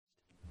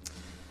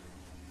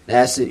I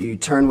ask that you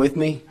turn with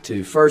me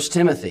to 1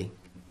 Timothy,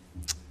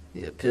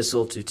 the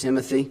epistle to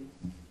Timothy.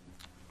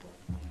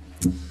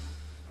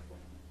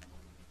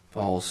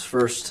 Paul's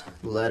first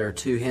letter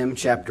to him,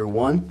 chapter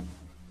 1.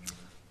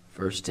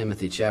 1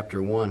 Timothy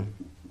chapter 1.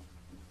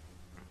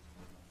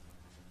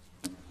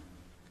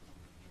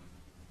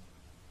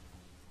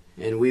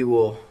 And we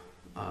will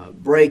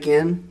break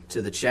in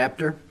to the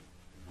chapter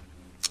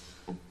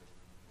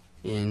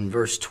in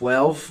verse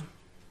 12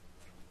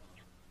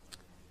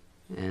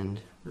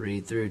 and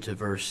read through to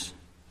verse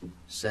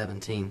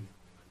 17,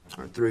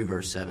 or through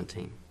verse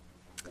 17.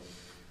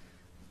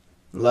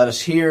 Let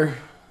us hear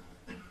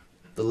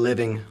the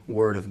living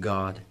Word of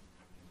God.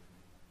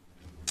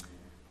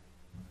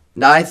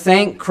 And I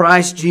thank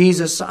Christ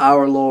Jesus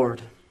our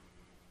Lord,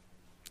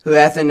 who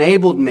hath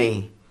enabled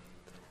me,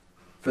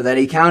 for that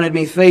he counted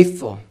me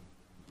faithful,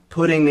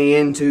 putting me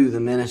into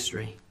the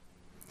ministry,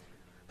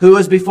 who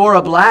was before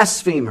a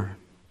blasphemer,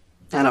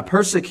 and a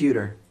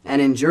persecutor,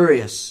 and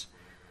injurious.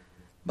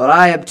 But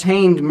I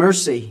obtained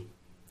mercy,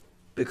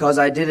 because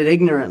I did it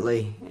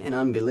ignorantly in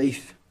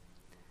unbelief.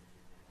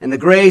 And the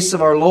grace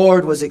of our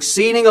Lord was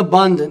exceeding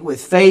abundant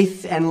with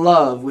faith and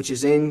love which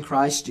is in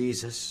Christ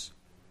Jesus.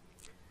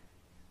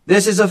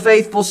 This is a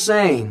faithful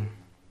saying,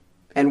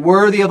 and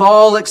worthy of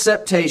all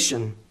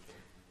acceptation,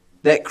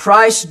 that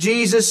Christ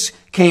Jesus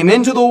came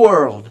into the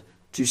world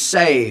to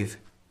save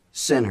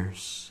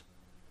sinners,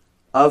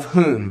 of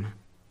whom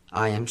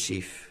I am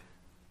chief.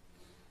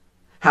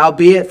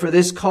 Howbeit for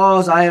this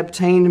cause I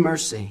obtained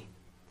mercy,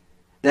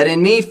 that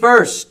in me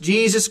first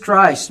Jesus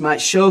Christ might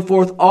show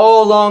forth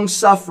all long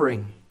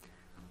suffering,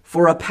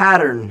 for a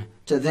pattern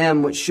to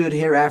them which should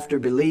hereafter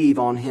believe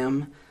on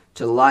him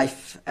to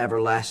life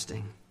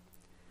everlasting.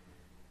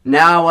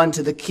 Now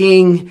unto the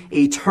King,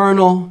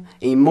 eternal,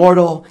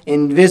 immortal,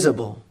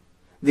 invisible,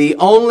 the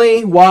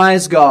only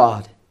wise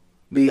God,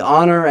 be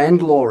honor and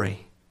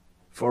glory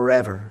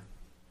forever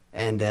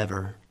and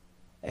ever.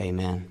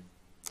 Amen.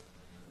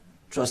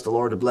 Trust the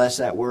Lord to bless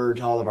that word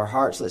to all of our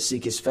hearts. Let's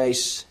seek His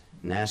face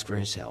and ask for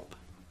His help.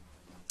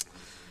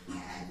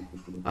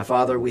 My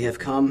Father, we have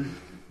come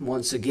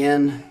once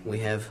again.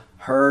 We have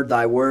heard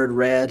Thy word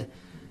read.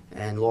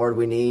 And Lord,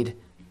 we need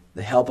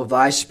the help of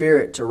Thy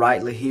Spirit to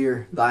rightly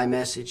hear Thy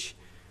message.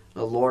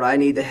 Lord, I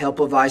need the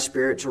help of Thy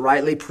Spirit to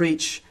rightly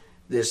preach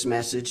this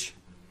message.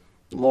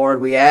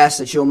 Lord, we ask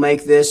that You'll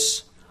make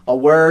this a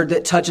word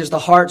that touches the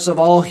hearts of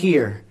all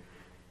here.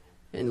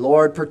 And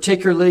Lord,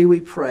 particularly we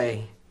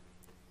pray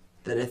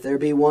that if there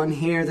be one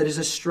here that is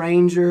a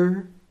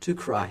stranger to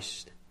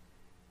Christ,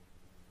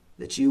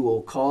 that You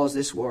will cause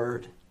this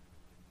word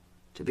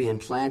to be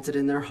implanted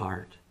in their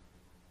heart,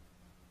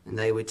 and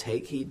they would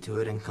take heed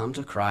to it and come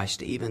to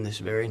Christ even this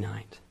very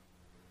night.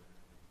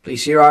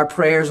 Please hear our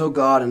prayers, O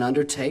God, and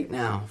undertake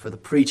now for the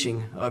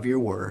preaching of Your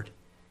word.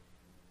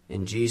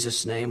 In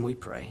Jesus' name we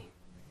pray.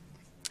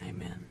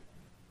 Amen.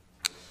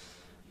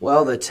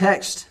 Well, the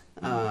text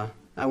I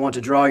want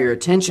to draw your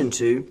attention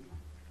to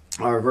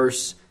are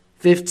verse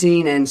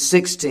 15 and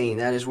 16.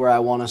 That is where I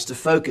want us to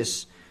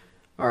focus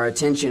our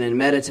attention and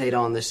meditate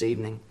on this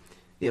evening.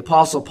 The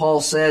Apostle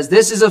Paul says,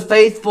 "This is a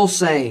faithful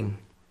saying,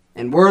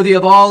 and worthy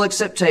of all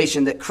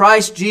acceptation, that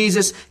Christ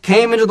Jesus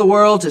came into the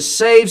world to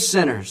save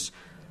sinners,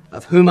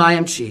 of whom I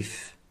am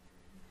chief.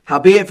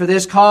 Howbeit for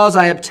this cause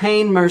I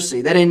obtained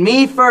mercy, that in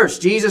me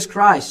first Jesus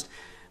Christ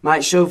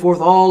might show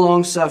forth all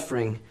long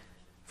suffering,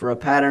 for a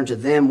pattern to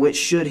them which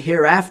should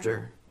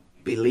hereafter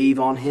believe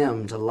on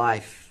Him to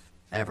life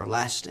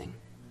everlasting."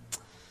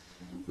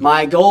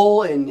 My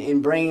goal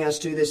in bringing us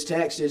to this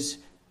text is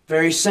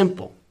very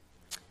simple.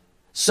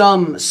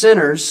 Some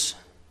sinners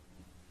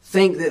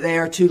think that they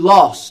are too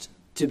lost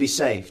to be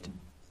saved.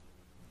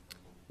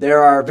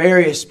 There are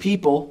various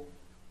people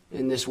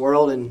in this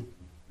world, and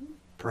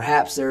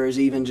perhaps there is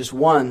even just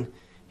one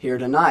here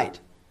tonight,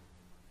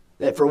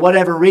 that for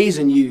whatever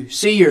reason you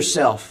see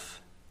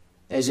yourself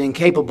as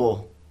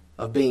incapable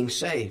of being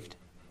saved.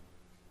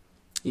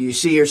 You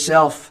see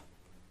yourself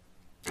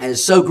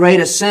as so great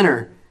a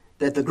sinner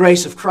that the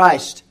grace of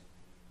Christ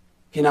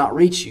cannot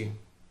reach you.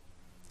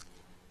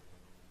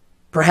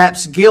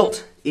 Perhaps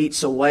guilt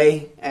eats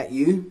away at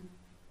you,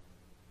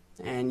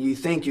 and you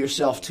think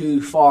yourself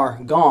too far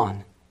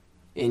gone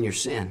in your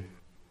sin.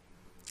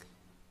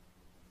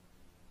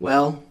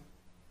 Well,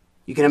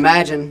 you can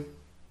imagine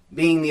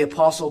being the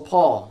Apostle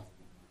Paul,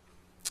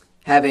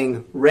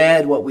 having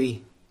read what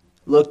we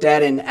looked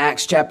at in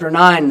Acts chapter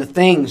 9, the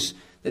things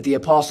that the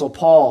Apostle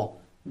Paul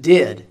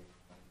did,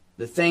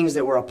 the things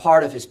that were a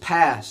part of his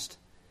past,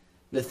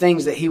 the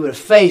things that he would have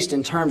faced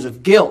in terms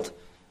of guilt,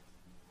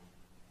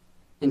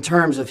 in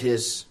terms of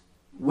his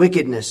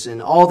wickedness and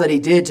all that he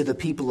did to the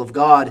people of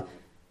God.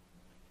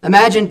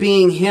 Imagine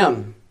being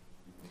him,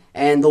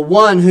 and the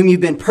one whom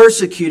you've been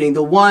persecuting,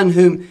 the one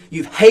whom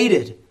you've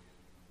hated,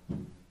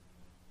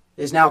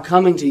 is now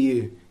coming to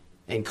you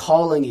and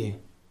calling you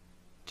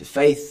to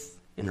faith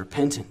and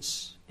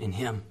repentance in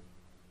Him.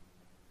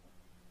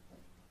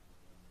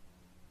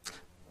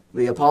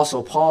 The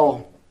Apostle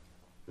Paul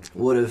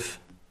would have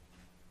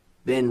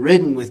been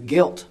ridden with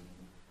guilt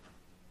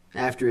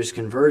after his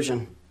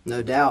conversion.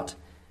 no doubt.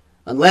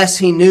 Unless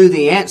he knew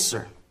the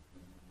answer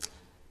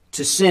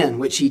to sin,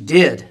 which he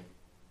did.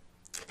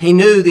 He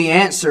knew the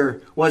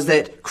answer was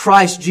that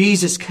Christ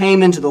Jesus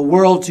came into the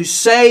world to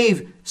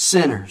save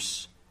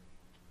sinners,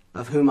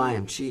 of whom I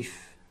am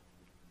chief.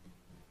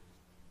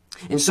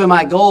 And so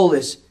my goal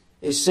is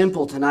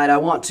simple tonight. I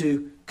want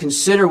to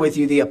consider with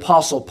you the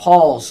Apostle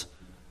Paul's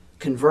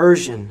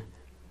conversion.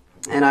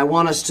 And I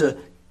want us to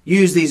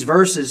use these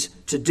verses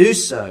to do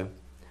so.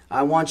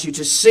 I want you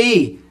to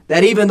see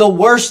that even the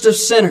worst of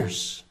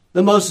sinners,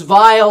 the most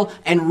vile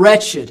and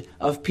wretched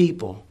of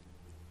people,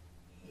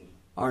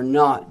 are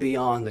not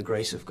beyond the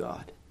grace of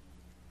God.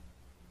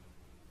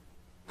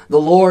 The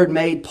Lord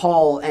made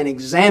Paul an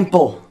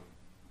example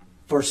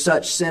for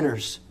such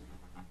sinners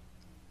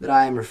that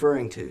I am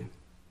referring to.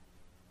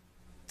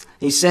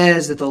 He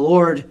says that the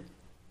Lord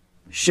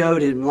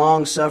showed him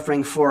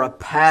long-suffering for a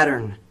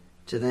pattern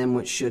to them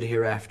which should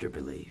hereafter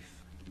believe.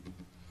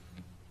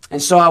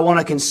 And so I want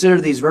to consider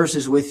these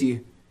verses with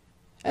you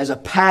as a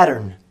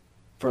pattern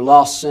for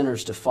lost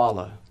sinners to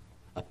follow.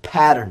 A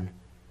pattern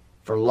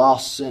for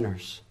lost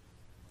sinners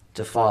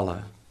to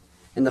follow.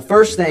 And the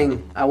first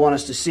thing I want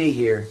us to see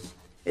here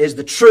is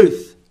the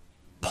truth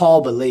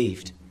Paul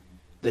believed.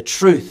 The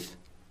truth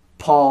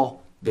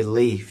Paul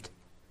believed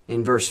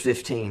in verse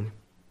 15.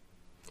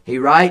 He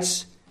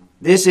writes,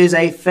 "This is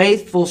a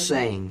faithful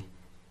saying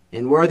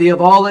and worthy of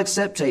all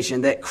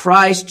acceptation that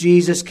Christ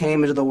Jesus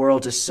came into the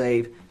world to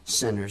save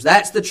sinners."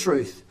 That's the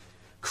truth.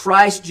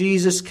 Christ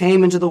Jesus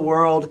came into the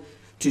world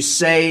to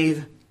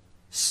save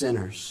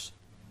sinners.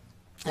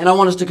 And I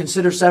want us to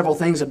consider several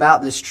things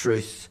about this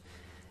truth.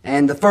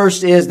 And the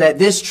first is that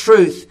this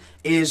truth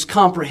is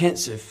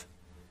comprehensive.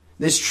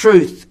 This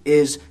truth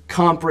is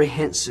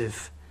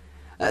comprehensive.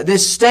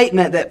 This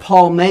statement that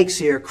Paul makes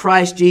here,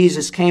 Christ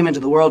Jesus came into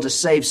the world to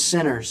save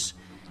sinners,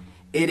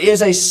 it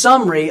is a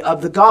summary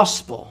of the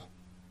gospel.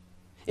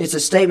 It's a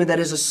statement that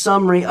is a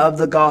summary of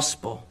the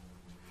gospel.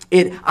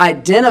 It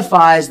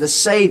identifies the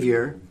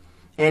Savior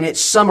and it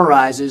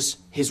summarizes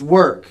His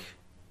work.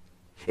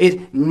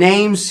 It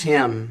names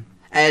Him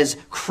as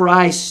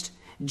Christ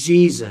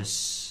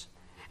Jesus.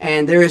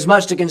 And there is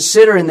much to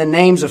consider in the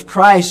names of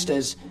Christ,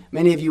 as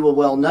many of you will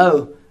well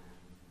know.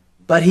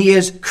 But He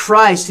is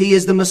Christ. He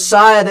is the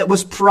Messiah that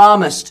was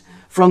promised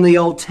from the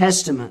Old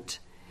Testament.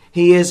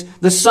 He is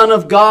the Son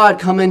of God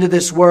come into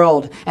this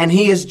world. And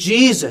He is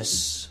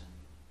Jesus,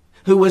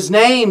 who was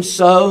named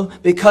so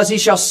because He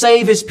shall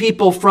save His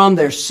people from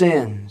their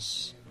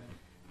sins.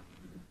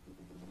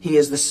 He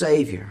is the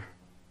Savior.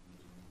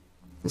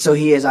 And so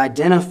He is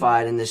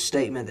identified in this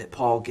statement that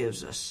Paul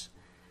gives us.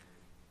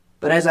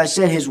 But as I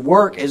said, His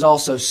work is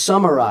also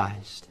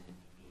summarized.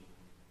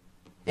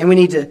 And we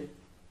need to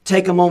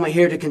take a moment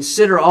here to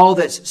consider all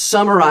that's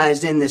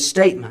summarized in this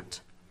statement.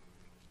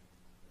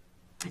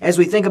 As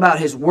we think about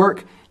His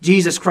work,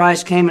 Jesus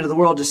Christ came into the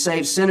world to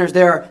save sinners,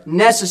 there are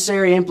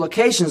necessary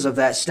implications of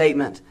that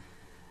statement.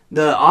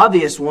 The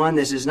obvious one,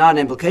 this is not an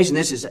implication,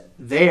 this is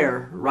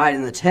there right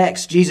in the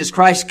text. Jesus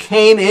Christ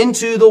came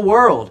into the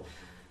world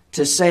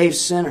to save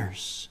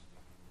sinners.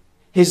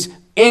 His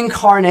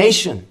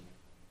incarnation,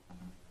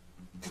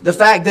 the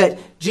fact that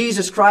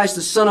Jesus Christ,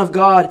 the Son of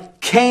God,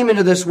 came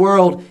into this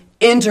world,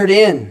 entered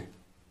in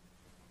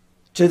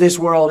to this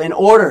world in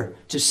order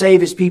to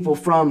save His people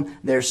from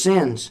their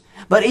sins.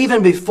 But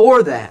even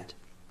before that,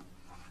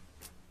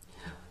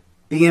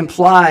 the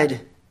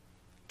implied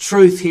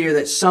truth here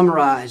that's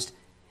summarized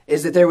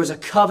is that there was a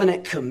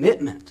covenant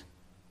commitment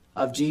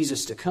of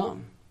Jesus to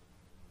come.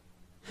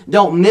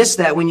 Don't miss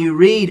that when you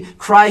read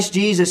Christ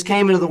Jesus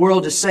came into the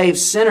world to save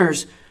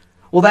sinners.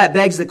 Well, that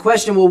begs the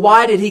question, well,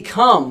 why did He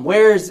come?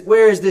 Where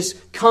is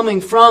this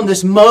coming from?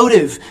 This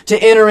motive to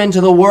enter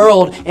into the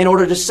world in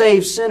order to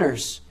save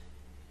sinners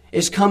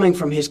is coming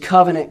from His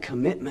covenant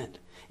commitment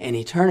in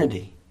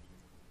eternity.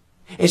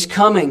 It's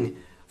coming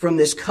from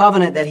this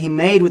covenant that He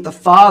made with the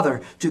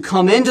Father to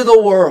come into the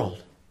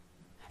world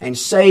and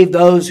save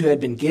those who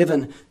had been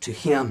given to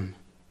Him.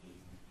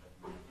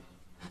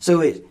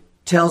 So it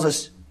tells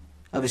us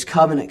of His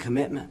covenant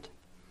commitment,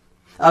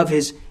 of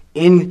His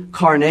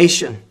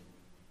incarnation,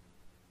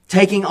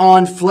 taking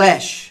on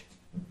flesh,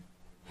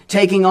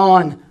 taking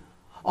on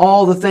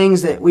all the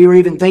things that we were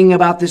even thinking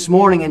about this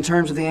morning in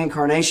terms of the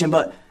incarnation.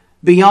 But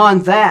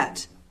beyond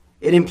that,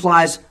 it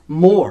implies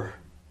more.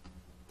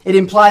 It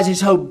implies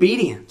His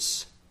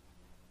obedience.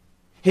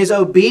 His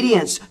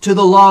obedience to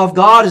the law of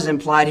God is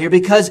implied here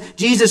because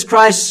Jesus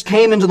Christ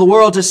came into the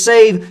world to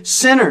save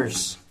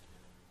sinners.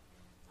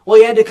 Well,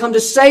 He had to come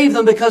to save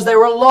them because they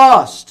were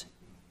lost.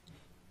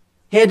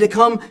 He had to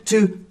come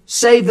to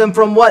save them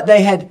from what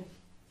they had,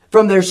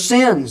 from their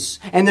sins.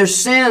 And their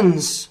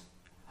sins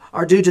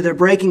are due to their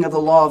breaking of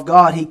the law of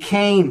God. He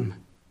came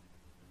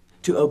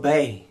to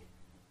obey.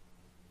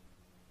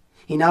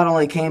 He not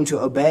only came to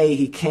obey,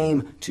 He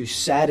came to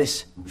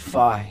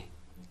satisfy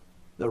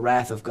the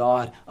wrath of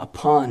God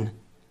upon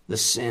the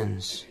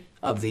sins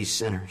of these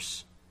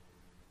sinners.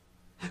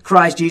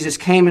 Christ Jesus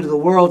came into the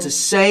world to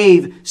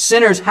save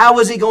sinners. How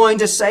was He going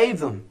to save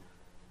them?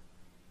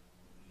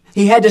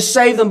 He had to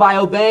save them by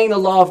obeying the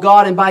law of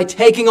God and by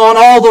taking on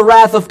all the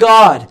wrath of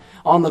God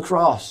on the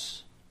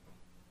cross.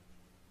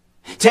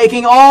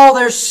 Taking all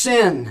their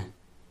sin,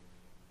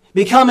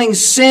 becoming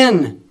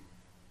sin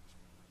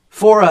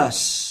for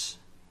us,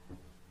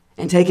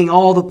 and taking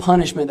all the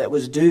punishment that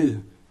was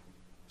due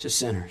to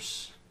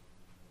sinners.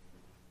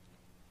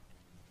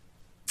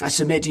 I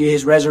submit to you,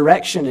 His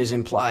resurrection is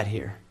implied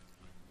here.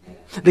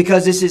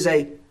 Because this is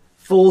a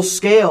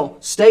full-scale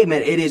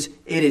statement. It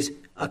is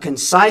a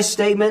concise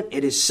statement.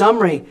 It is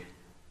summary,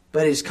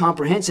 but it is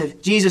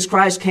comprehensive. Jesus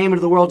Christ came into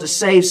the world to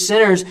save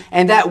sinners,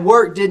 and that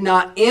work did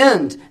not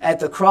end at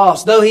the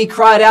cross. Though He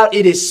cried out,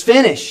 "It is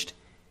finished."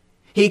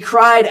 He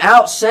cried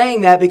out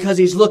saying that because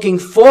He's looking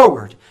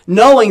forward,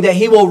 knowing that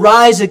He will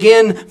rise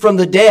again from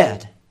the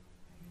dead.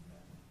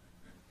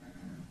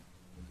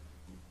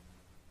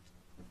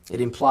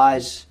 It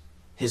implies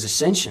His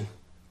ascension.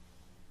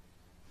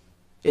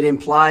 It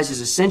implies His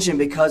ascension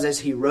because as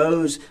He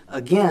rose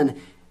again,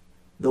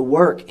 the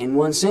work, in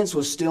one sense,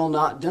 was still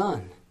not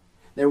done.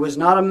 There was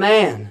not a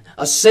man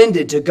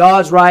ascended to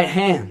God's right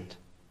hand.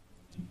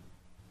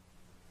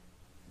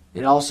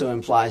 It also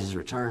implies His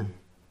return.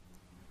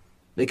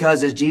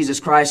 Because as Jesus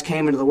Christ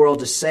came into the world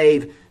to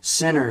save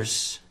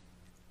sinners,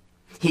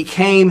 He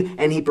came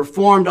and He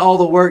performed all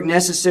the work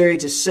necessary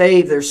to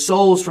save their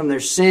souls from their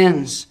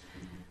sins.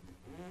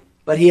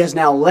 But He has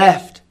now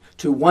left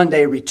to one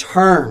day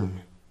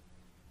return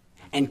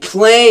and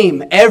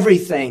claim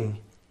everything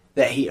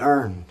that He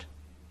earned.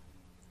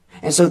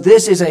 And so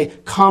this is a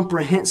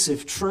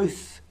comprehensive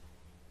truth.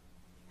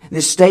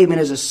 This statement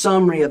is a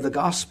summary of the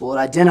gospel. It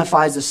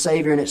identifies the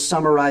Savior and it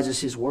summarizes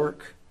His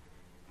work.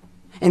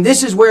 And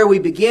this is where we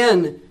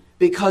begin,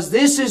 because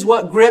this is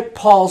what gripped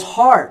Paul's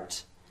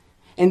heart.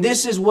 And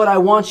this is what I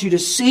want you to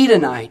see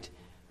tonight,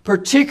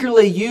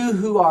 particularly you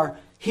who are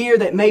here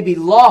that may be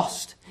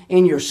lost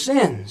in your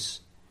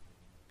sins.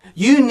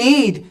 You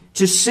need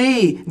to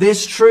see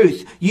this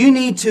truth. You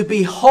need to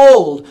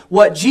behold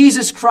what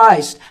Jesus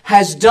Christ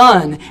has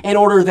done in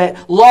order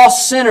that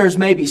lost sinners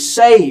may be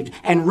saved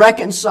and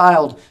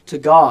reconciled to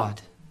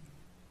God.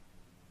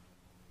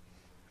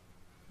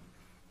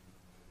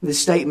 This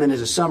statement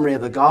is a summary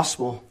of the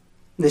gospel.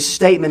 This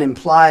statement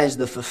implies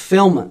the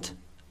fulfillment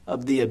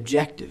of the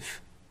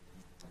objective.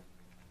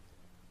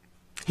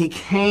 He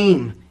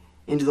came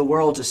into the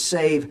world to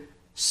save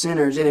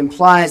sinners. It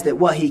implies that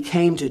what He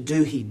came to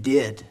do, He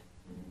did.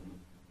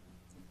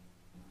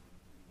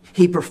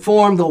 He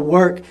performed the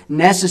work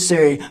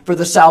necessary for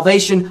the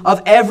salvation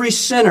of every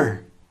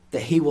sinner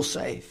that He will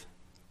save.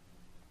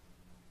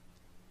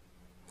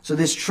 So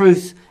this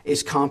truth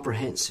is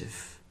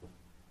comprehensive.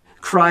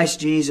 Christ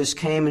Jesus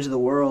came into the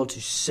world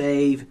to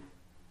save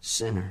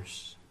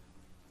sinners.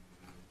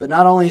 But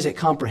not only is it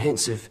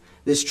comprehensive,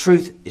 this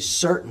truth is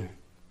certain.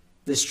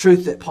 This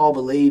truth that Paul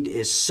believed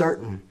is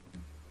certain.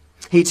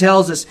 He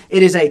tells us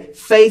it is a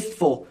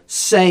faithful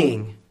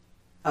saying.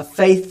 A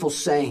faithful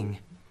saying.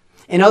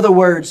 In other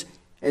words,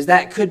 as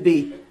that could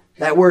be,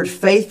 that word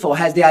faithful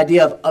has the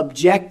idea of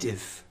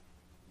objective.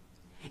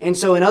 And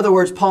so in other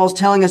words, Paul's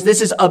telling us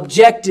this is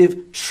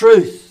objective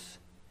truth.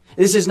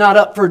 This is not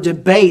up for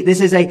debate.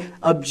 This is an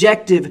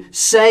objective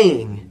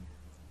saying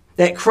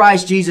that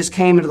Christ Jesus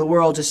came into the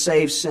world to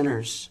save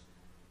sinners.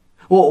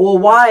 Well,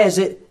 why is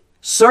it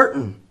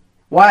certain?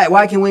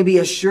 Why can we be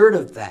assured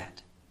of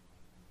that?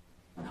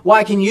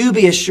 Why can you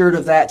be assured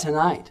of that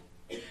tonight?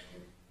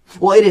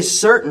 Well, it is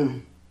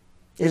certain.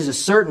 It is a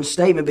certain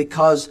statement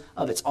because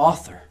of its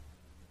author.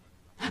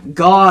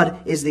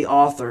 God is the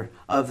author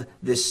of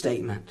this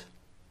statement.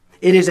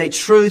 It is a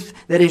truth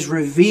that is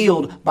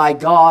revealed by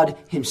God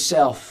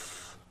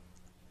Himself.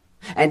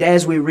 And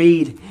as we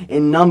read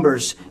in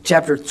Numbers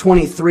chapter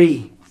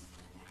 23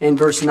 and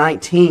verse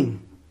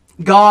 19,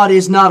 God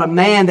is not a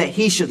man that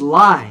He should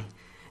lie,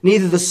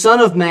 neither the Son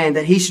of Man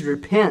that He should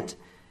repent.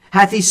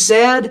 Hath He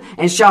said,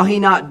 and shall He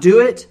not do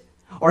it?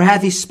 Or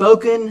hath He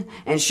spoken,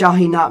 and shall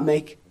He not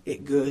make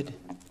it good?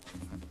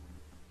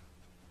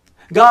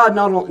 God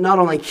not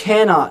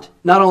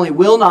only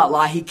will not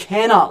lie, He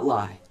cannot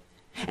lie.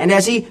 And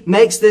as He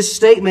makes this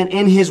statement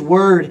in His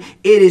Word,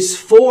 it is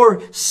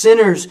for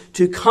sinners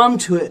to come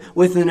to it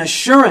with an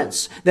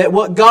assurance that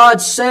what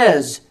God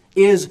says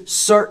is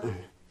certain.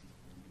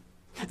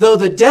 Though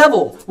the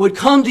devil would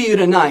come to you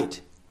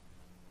tonight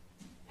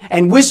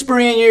and whisper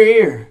in your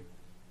ear,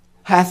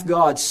 "Hath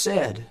God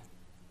said?"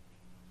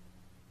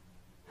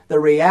 The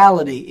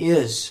reality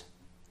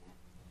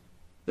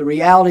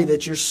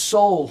that your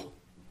soul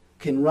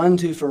can run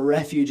to for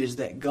refuge is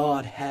that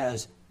God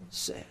has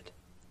said.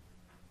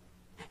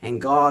 And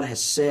God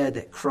has said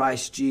that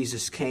Christ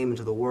Jesus came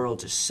into the world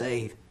to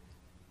save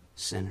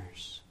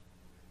sinners.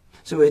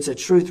 So it's a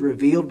truth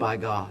revealed by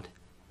God.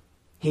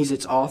 He's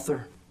its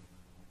author.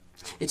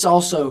 It's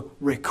also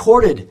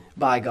recorded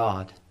by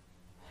God.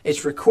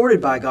 It's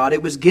recorded by God.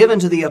 It was given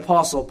to the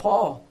Apostle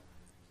Paul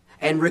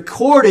and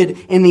recorded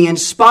in the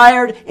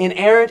inspired,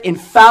 inerrant,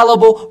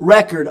 infallible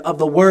record of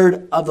the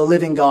Word of the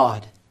living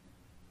God.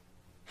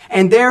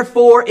 And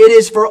therefore, it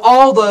is for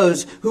all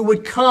those who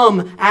would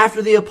come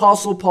after the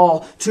Apostle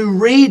Paul to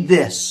read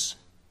this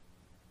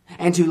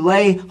and to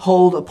lay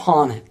hold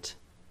upon it.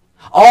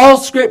 All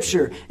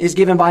Scripture is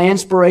given by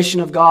inspiration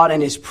of God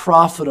and is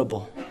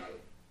profitable.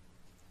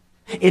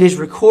 It is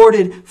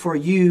recorded for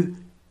you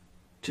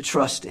to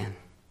trust in.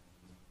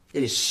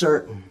 It is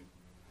certain.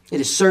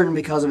 It is certain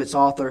because of its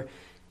author,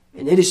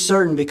 and it is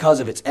certain because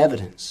of its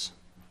evidence.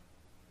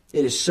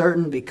 It is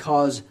certain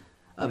because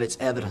of its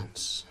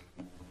evidence.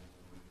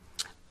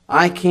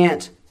 I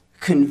can't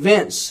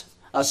convince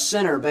a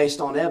sinner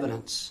based on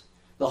evidence.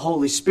 The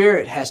Holy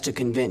Spirit has to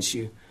convince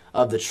you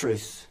of the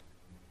truth.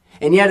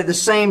 And yet at the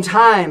same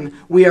time,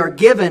 we are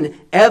given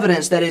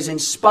evidence that is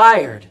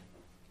inspired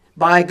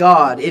by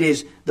God. It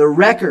is the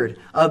record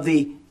of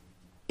the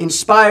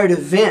inspired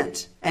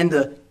event and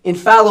the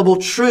infallible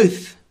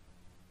truth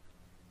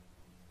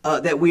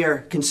that we are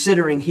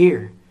considering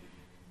here.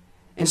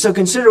 And so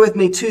consider with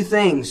me two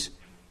things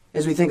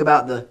as we think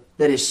about that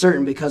is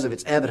certain because of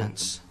its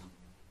evidence.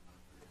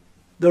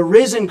 The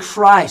risen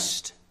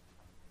Christ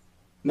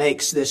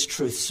makes this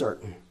truth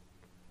certain.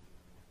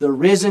 The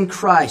risen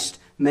Christ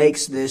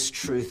makes this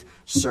truth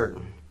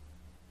certain.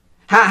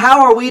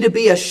 How are we to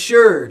be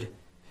assured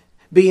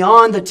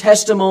beyond the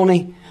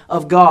testimony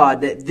of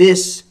God that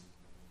this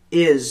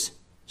is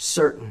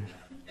certain?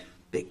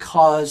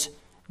 Because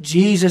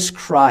Jesus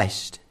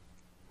Christ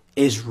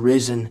is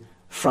risen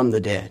from the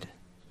dead.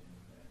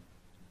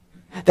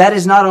 That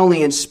is not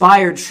only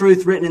inspired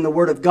truth written in the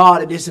Word of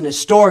God, it is an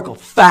historical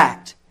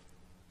fact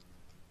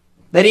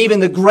that even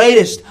the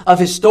greatest of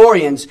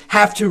historians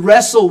have to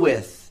wrestle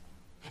with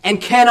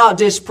and cannot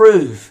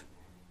disprove.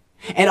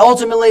 And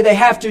ultimately they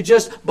have to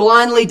just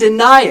blindly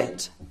deny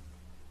it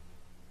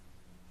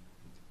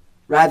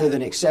rather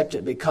than accept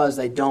it because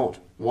they don't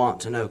want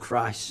to know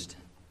Christ.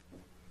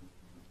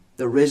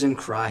 The risen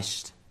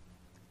Christ.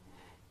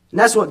 And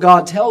that's what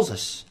God tells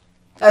us.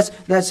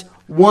 That's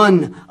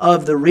one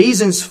of the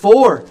reasons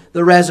for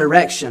the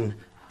resurrection.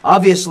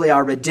 Obviously,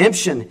 our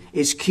redemption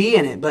is key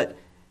in it, but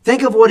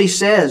think of what he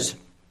says.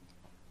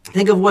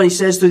 Think of what he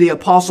says through the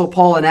Apostle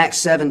Paul in Acts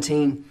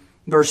 17,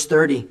 verse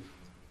 30.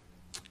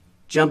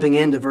 Jumping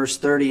into verse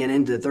 30 and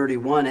into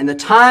 31. And the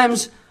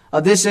times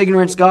of this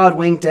ignorance God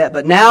winked at,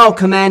 but now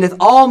commandeth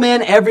all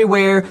men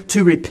everywhere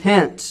to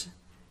repent,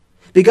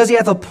 because he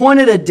hath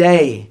appointed a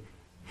day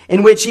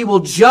in which he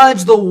will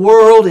judge the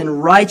world in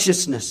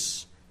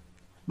righteousness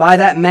by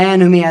that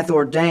man whom he hath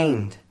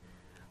ordained,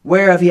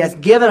 whereof he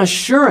hath given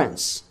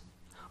assurance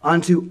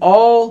unto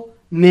all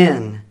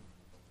men,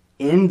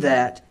 in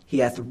that he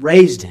hath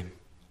raised him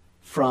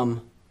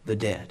from the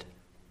dead.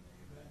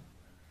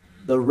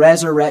 The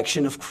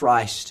resurrection of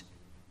Christ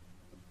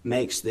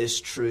makes this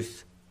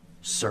truth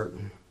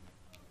certain.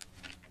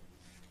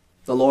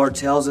 The Lord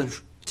tells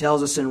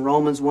us in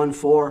Romans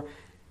 1:4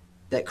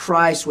 that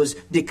Christ was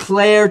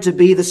declared to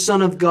be the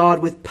Son of God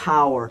with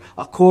power,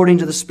 according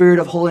to the Spirit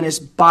of holiness,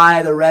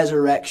 by the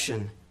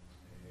resurrection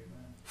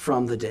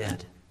from the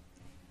dead.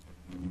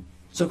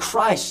 So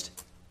Christ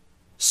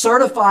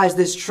certifies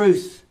this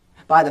truth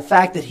by the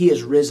fact that he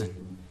is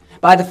risen,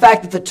 by the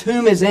fact that the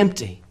tomb is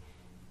empty.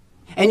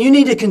 And you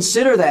need to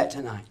consider that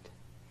tonight.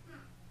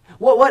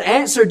 What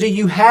answer do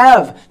you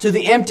have to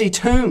the empty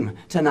tomb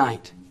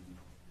tonight?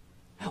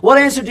 What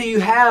answer do you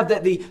have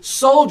that the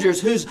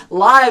soldiers whose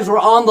lives were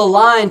on the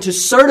line to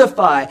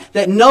certify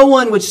that no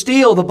one would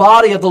steal the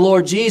body of the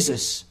Lord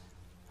Jesus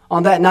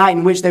on that night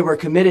in which they were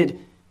committed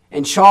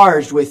and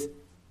charged with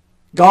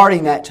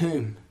guarding that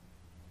tomb?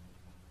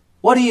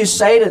 What do you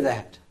say to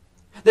that?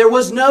 There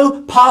was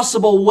no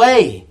possible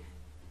way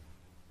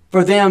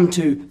for them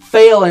to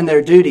fail in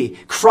their duty.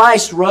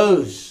 Christ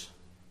rose.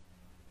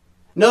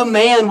 No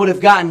man would have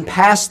gotten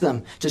past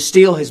them to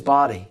steal his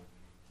body.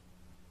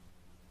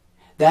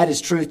 That is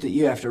truth that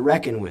you have to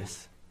reckon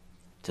with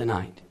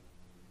tonight.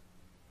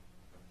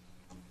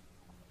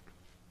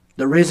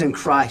 The risen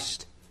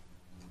Christ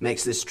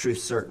makes this truth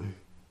certain.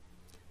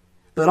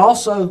 But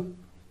also,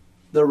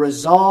 the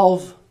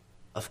resolve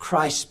of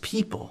Christ's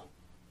people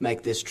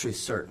make this truth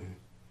certain.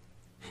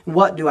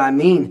 What do I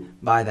mean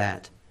by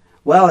that?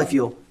 Well, if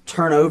you'll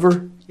turn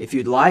over, if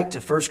you'd like, to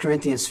 1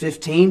 Corinthians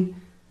 15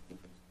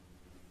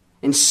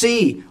 and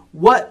see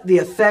what the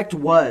effect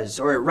was,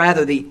 or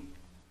rather the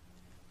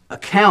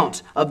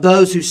account of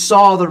those who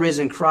saw the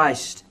risen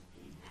Christ,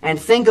 and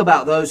think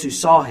about those who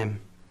saw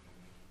him.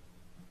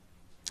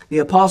 The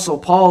Apostle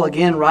Paul,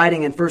 again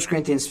writing in 1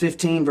 Corinthians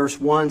 15, verse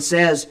 1,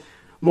 says,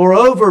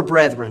 "Moreover,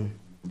 brethren,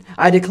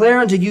 I declare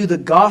unto you the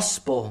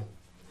gospel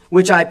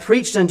which I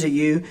preached unto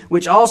you,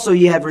 which also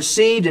ye have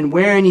received, and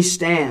wherein ye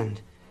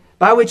stand,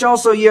 by which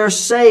also ye are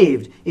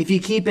saved, if ye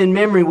keep in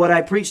memory what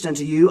I preached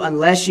unto you,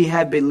 unless ye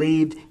have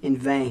believed in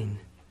vain.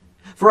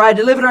 For I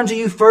delivered unto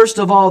you first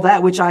of all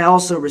that which I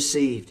also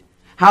received,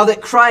 how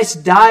that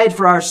Christ died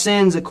for our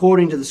sins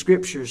according to the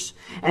Scriptures,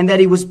 and that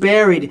he was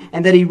buried,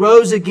 and that he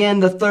rose again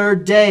the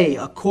third day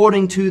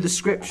according to the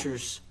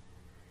Scriptures,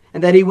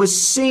 and that he was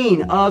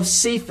seen of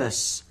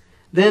Cephas,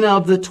 then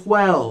of the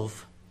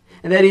 12.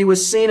 and that he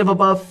was seen of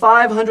above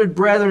 500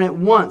 brethren at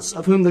once,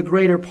 of whom the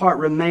greater part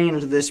remain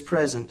unto this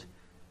present,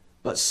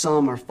 but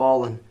some are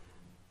fallen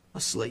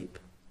asleep.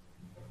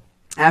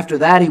 After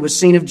that he was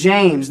seen of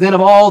James, then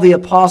of all the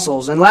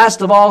apostles, and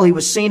last of all he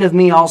was seen of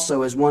me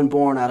also, as one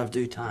born out of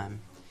due time.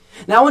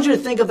 Now I want you to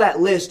think of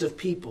that list of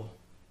people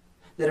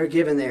that are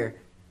given there.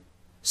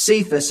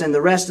 Cephas and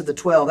the rest of the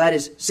 12, that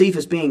is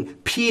Cephas being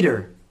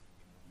Peter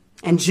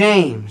and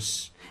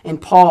James and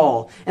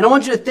Paul. And I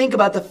want you to think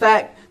about the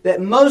fact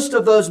that most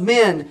of those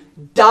men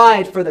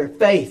died for their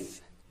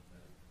faith.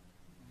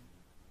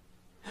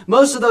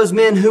 Most of those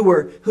men who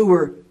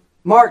were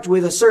marked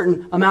with a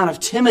certain amount of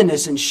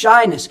timidness and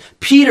shyness.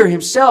 Peter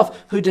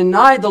himself, who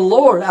denied the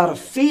Lord out of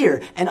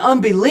fear and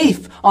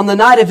unbelief on the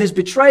night of his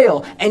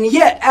betrayal. And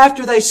yet,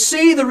 after they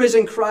see the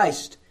risen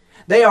Christ,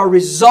 they are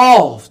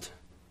resolved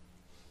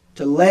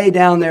to lay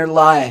down their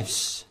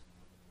lives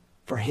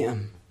for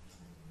Him.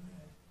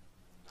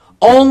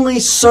 Only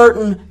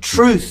certain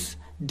truth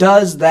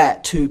does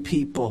that to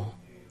people.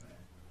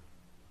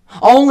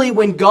 Only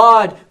when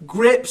God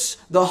grips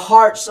the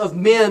hearts of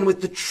men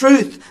with the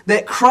truth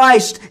that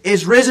Christ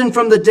is risen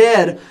from the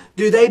dead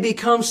do they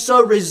become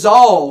so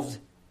resolved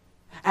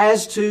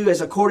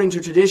as according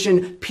to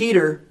tradition,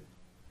 Peter,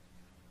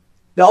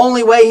 the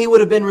only way he would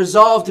have been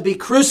resolved to be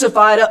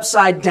crucified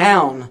upside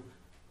down,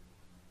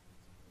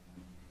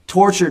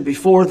 tortured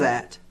before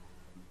that,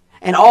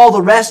 and all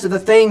the rest of the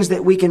things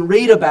that we can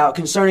read about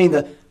concerning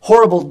the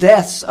horrible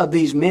deaths of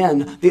these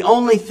men, the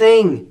only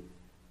thing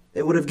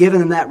that would have given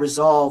them that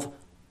resolve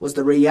was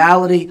the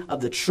reality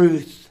of the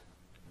truth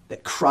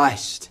that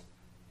Christ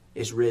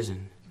is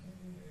risen.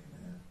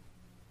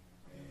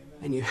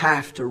 And you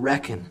have to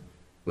reckon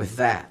with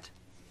that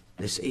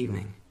this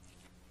evening.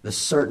 The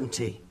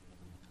certainty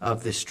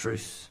of this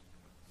truth.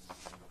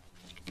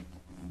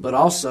 But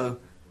also,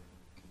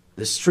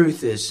 this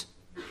truth is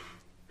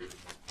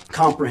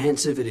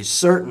comprehensive, it is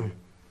certain,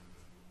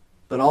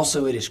 but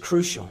also it is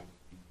crucial.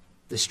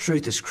 This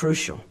truth is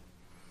crucial.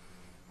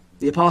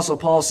 The Apostle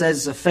Paul says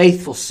it's a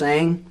faithful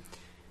saying.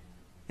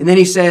 And then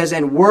he says,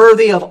 and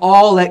worthy of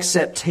all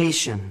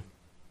acceptation.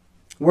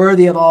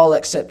 Worthy of all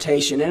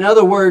acceptation. In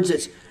other words,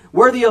 it's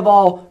worthy of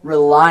all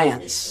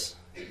reliance.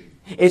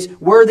 It's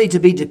worthy to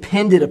be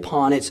depended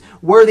upon. It's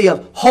worthy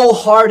of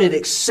wholehearted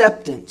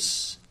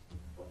acceptance.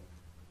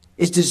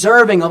 It's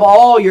deserving of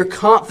all your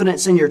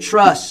confidence and your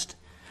trust.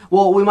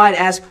 Well, we might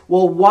ask,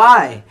 well,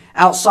 why?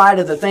 Outside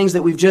of the things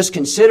that we've just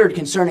considered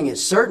concerning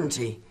its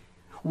certainty,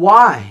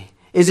 why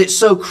is it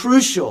so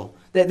crucial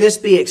that this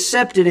be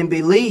accepted and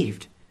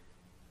believed?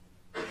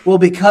 Well,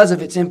 because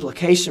of its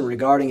implication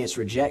regarding its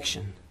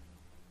rejection.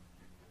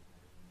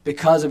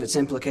 Because of its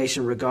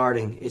implication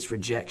regarding its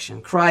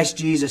rejection. Christ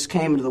Jesus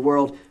came into the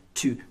world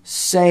to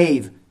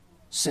save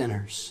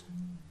sinners.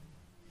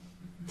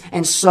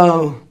 And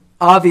so,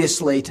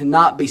 obviously, to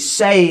not be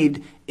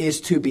saved is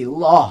to be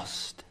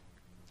lost.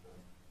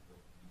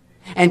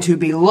 And to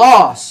be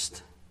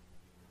lost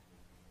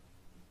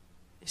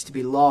is to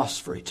be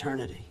lost for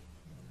eternity.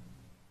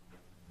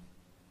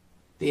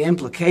 The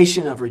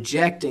implication of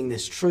rejecting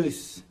this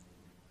truth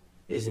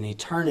is an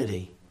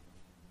eternity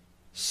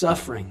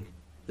suffering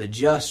the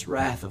just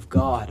wrath of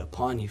God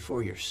upon you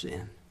for your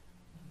sin.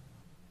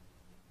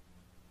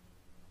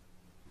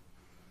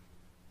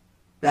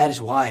 That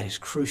is why it is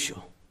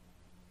crucial.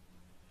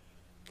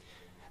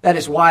 That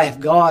is why if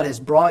God has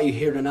brought you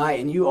here tonight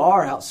and you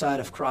are outside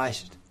of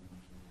Christ,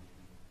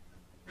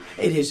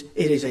 it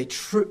is a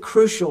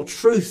crucial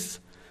truth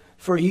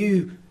for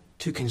you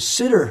to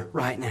consider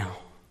right now.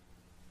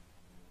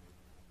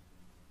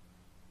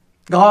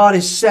 God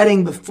is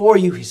setting before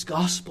you His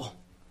gospel.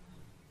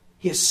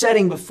 He is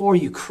setting before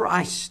you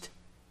Christ.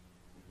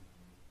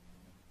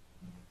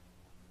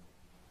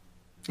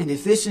 And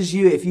if this is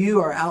you, if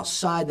you are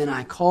outside, then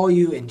I call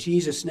you in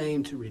Jesus'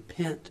 name to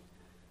repent,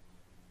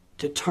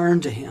 to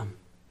turn to Him,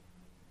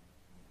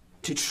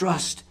 to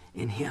trust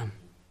in Him.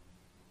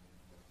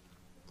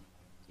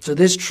 So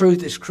this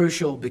truth is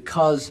crucial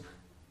because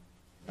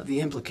of the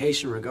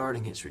implication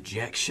regarding its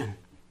rejection.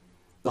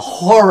 The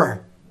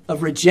horror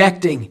of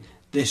rejecting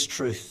this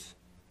truth.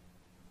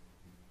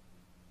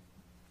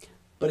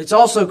 But it's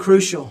also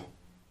crucial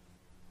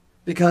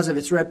because of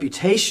its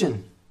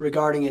reputation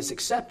regarding its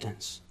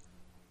acceptance.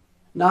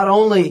 Not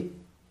only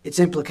its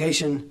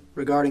implication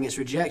regarding its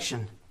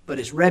rejection, but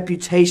its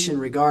reputation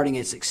regarding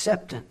its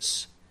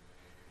acceptance.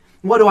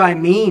 What do I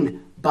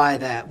mean by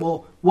that?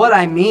 Well, what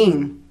I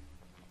mean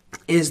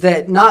is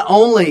that not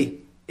only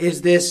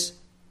is this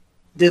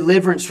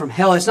deliverance from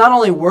hell, it's not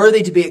only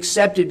worthy to be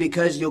accepted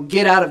because you'll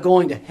get out of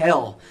going to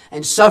hell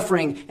and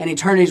suffering an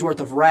eternity's worth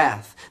of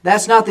wrath.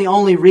 That's not the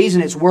only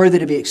reason it's worthy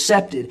to be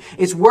accepted.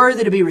 It's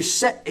worthy to be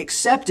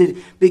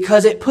accepted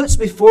because it puts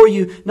before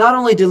you not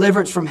only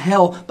deliverance from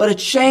hell, but a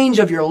change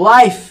of your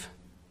life.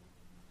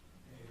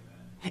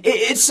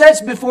 It sets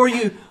before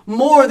you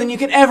more than you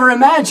can ever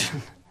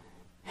imagine.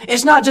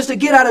 It's not just a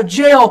get out of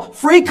jail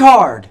free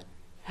card,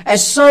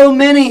 as so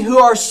many who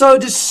are so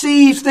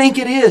deceived think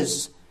it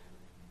is.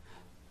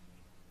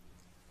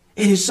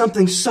 It is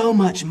something so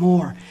much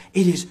more.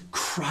 It is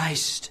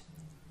Christ.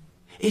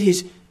 It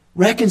is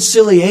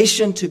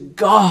reconciliation to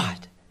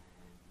God.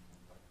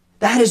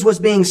 That is what's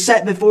being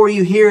set before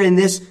you here in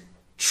this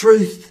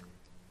truth.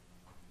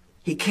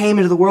 He came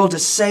into the world to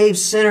save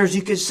sinners.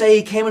 You could say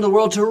He came into the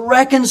world to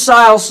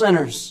reconcile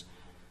sinners.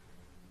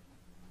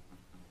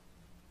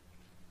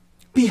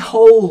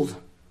 Behold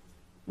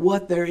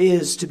what there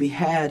is to be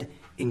had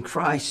in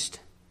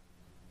Christ.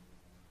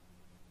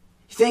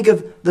 Think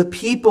of the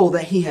people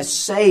that He has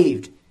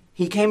saved.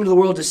 He came into the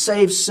world to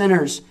save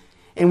sinners.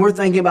 And we're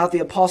thinking about the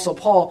Apostle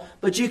Paul.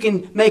 But you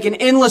can make an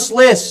endless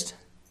list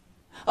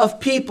of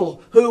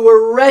people who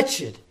were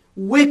wretched,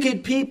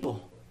 wicked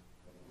people.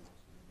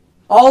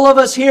 All of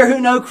us here who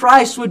know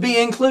Christ would be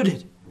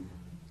included.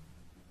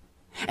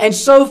 And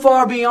so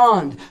far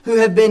beyond, who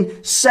have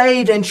been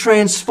saved and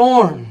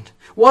transformed.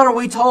 What are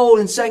we told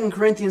in 2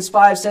 Corinthians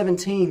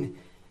 5:17?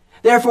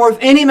 Therefore, if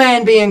any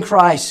man be in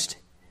Christ,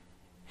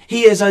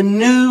 he is a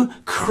new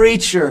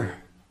creature.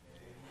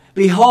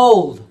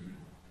 Behold,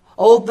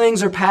 old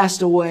things are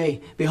passed away.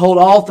 Behold,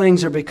 all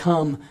things are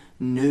become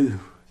new.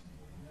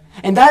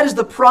 And that is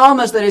the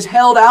promise that is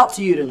held out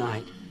to you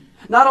tonight.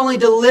 Not only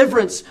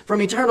deliverance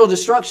from eternal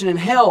destruction in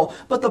hell,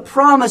 but the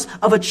promise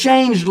of a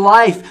changed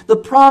life, the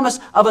promise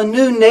of a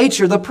new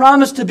nature, the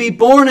promise to be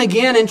born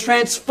again and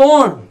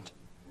transformed.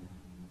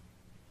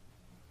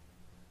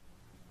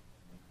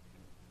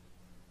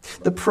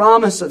 The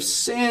promise of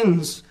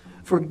sins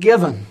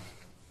forgiven.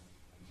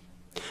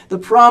 The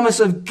promise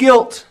of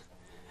guilt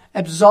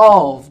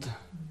absolved.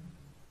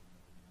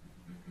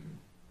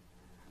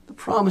 The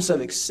promise of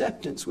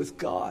acceptance with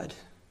God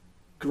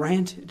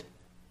granted.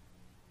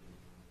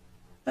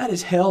 That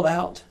is held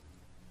out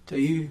to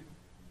you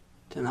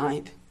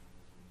tonight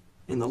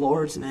in the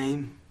Lord's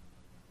name.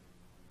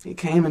 He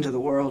came into the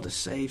world to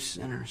save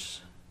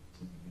sinners.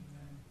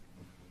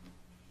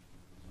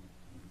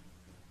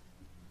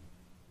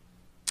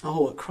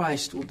 Oh, what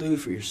Christ will do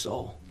for your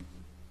soul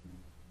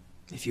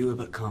if you will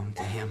but come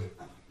to Him.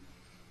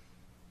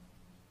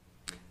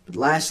 But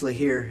lastly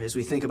here, as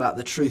we think about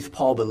the truth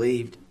Paul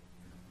believed,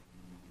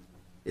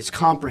 it's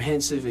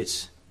comprehensive,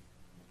 it's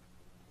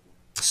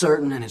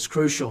certain, and it's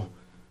crucial.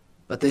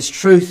 But this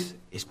truth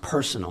is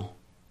personal.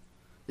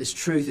 This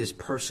truth is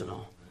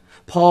personal.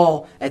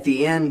 Paul, at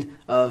the end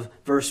of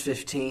verse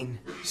 15,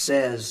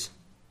 says,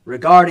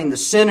 regarding the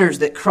sinners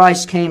that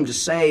Christ came to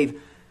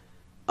save,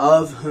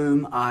 of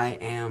whom I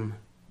am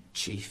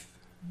chief.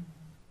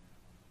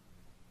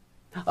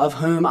 Of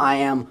whom I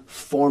am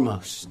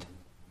foremost.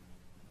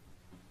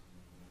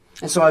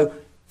 And so I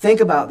think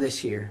about this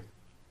here.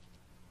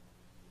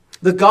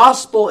 The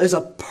gospel is a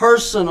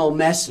personal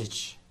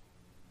message.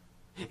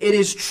 It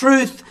is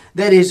truth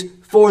that is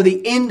for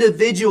the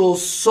individual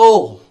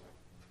soul.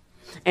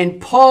 And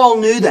Paul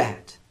knew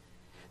that.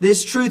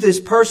 This truth is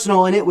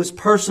personal, and it was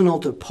personal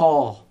to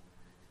Paul.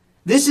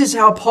 This is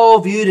how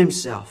Paul viewed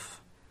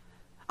himself.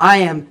 I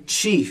am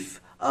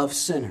chief of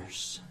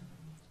sinners.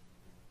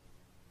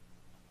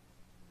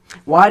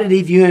 Why did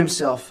he view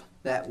himself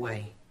that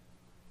way?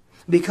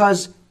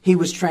 Because he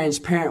was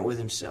transparent with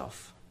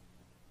himself.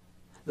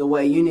 The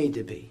way you need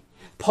to be.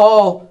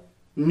 Paul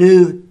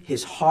knew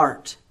his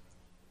heart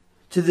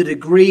to the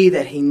degree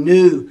that he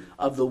knew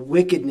of the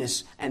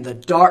wickedness and the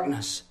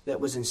darkness that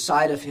was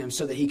inside of him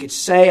so that he could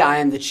say, I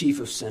am the chief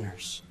of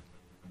sinners.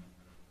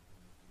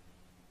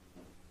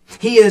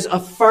 He is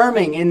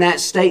affirming in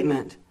that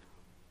statement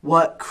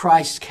what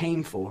Christ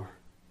came for.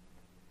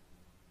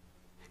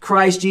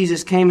 Christ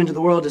Jesus came into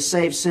the world to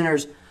save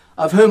sinners,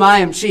 of whom I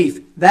am chief.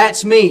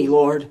 That's me,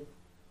 Lord.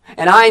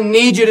 And I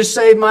need you to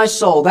save my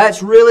soul.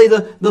 That's really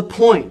the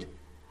point.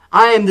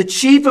 I am the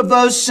chief of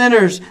those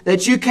sinners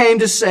that you came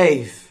to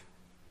save.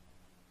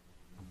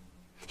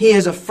 He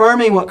is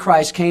affirming what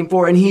Christ came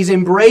for, and he's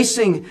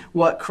embracing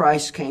what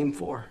Christ came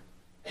for.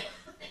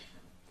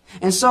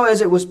 And so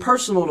as it was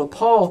personal to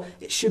Paul,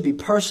 it should be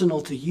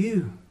personal to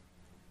you.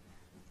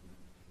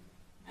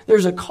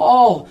 There's a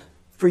call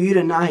for you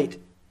tonight,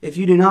 if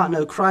you do not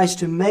know Christ,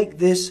 to make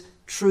this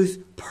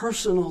truth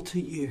personal to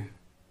you.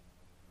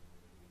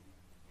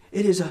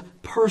 It is a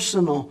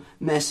personal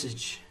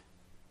message.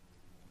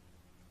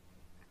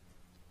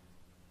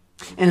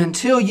 And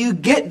until you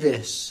get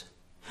this,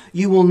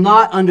 you will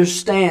not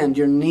understand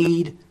your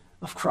need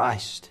of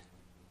Christ.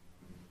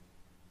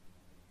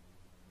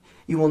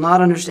 You will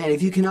not understand.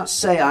 If you cannot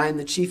say, I am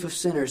the chief of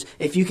sinners,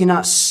 if you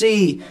cannot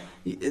see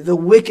the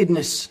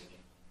wickedness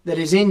that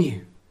is in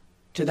you,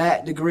 to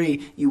that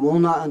degree, you will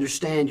not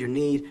understand your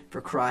need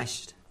for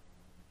Christ.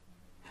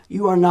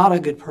 You are not a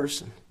good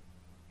person.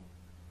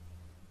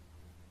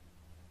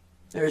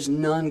 There is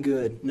none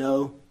good,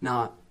 no,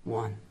 not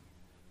one.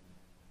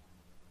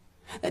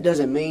 That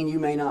doesn't mean you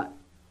may not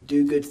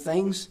do good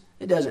things.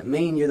 It doesn't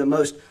mean you're the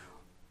most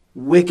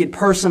wicked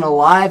person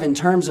alive in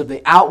terms of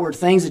the outward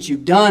things that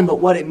you've done. But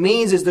what it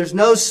means is there's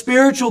no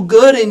spiritual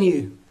good in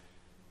you.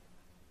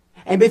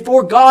 And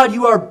before God,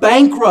 you are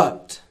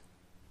bankrupt.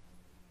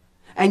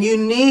 And you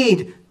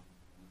need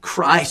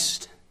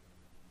Christ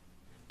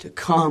to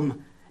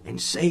come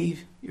and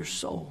save your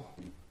soul.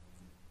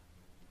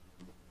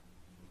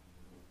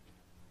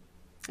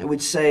 I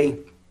would say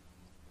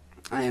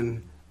I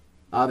am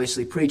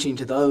obviously preaching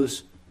to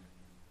those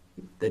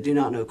that do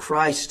not know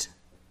Christ,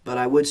 but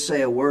I would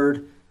say a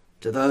word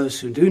to those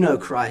who do know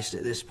Christ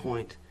at this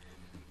point,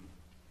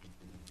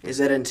 is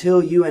that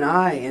until you and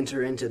I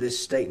enter into this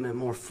statement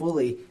more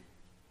fully,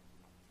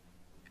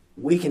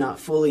 we cannot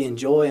fully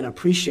enjoy and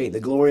appreciate the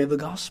glory of the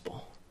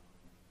gospel.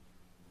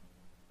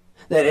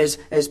 That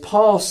as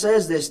Paul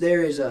says this,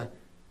 there's a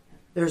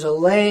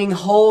laying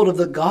hold of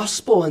the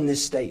gospel in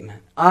this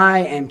statement. I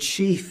am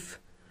chief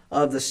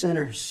of the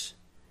sinners.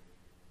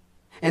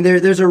 And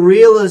there's a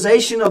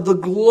realization of the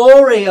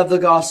glory of the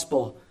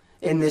gospel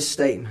in this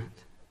statement.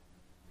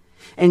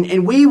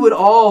 And we would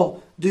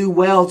all do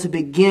well to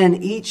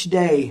begin each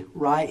day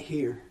right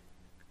here.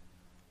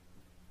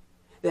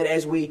 That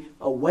as we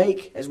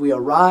awake, as we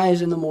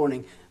arise in the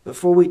morning,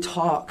 before we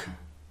talk,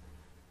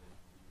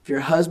 if you're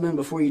a husband,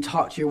 before you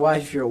talk to your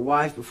wife, if you're a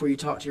wife, before you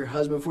talk to your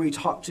husband, before you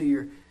talk to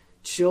your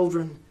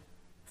children,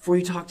 before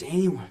you talk to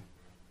anyone,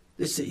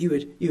 this that you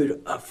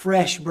would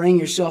afresh bring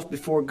yourself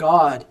before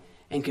God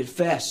and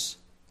confess,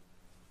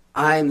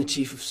 I am the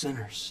chief of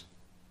sinners.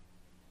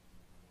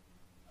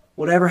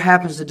 Whatever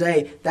happens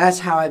today, that's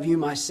how I view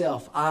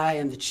myself. I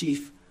am the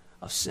chief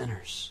of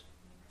sinners.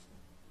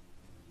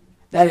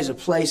 That is a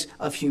place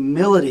of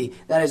humility.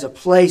 That is a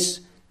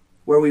place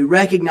where we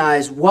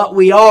recognize what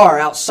we are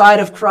outside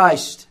of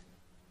Christ.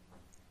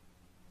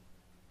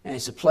 And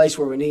it's a place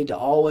where we need to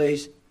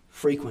always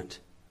frequent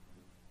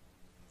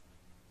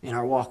in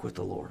our walk with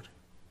the Lord.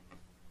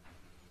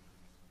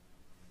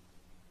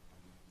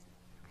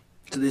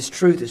 So this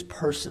truth is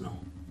personal.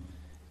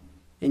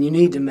 And you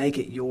need to make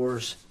it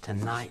yours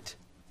tonight,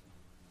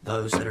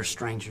 those that are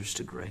strangers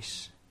to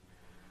grace.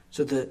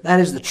 So that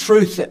is the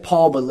truth that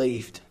Paul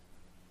believed.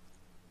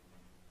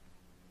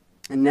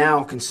 And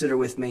now consider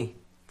with me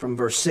from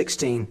verse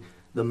 16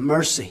 the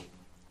mercy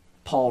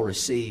Paul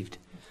received.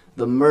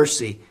 The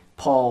mercy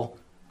Paul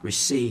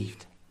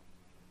received.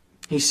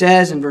 He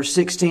says in verse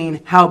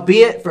 16,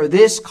 howbeit for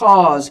this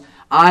cause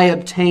I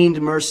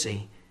obtained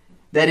mercy,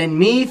 that in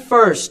me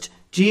first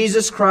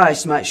Jesus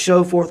Christ might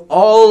show forth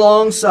all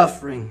long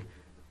suffering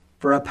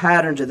for a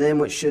pattern to them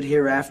which should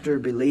hereafter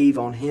believe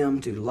on him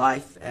to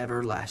life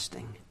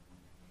everlasting.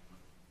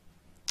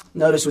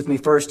 Notice with me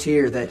first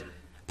here that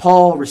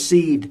Paul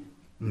received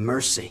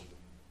mercy.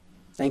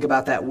 Think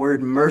about that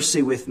word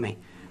mercy with me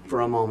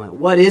for a moment.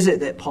 What is it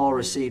that Paul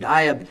received?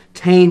 I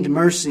obtained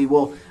mercy.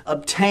 Well,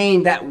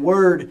 obtained, that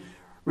word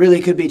really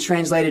could be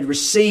translated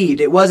received.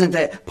 It wasn't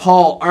that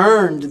Paul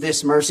earned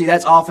this mercy.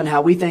 That's often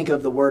how we think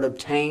of the word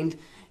obtained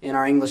in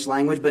our English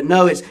language. But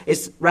no,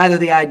 it's rather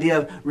the idea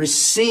of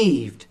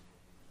received.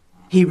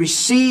 He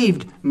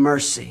received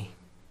mercy.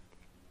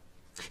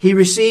 He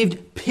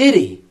received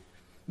pity.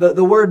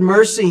 The word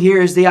mercy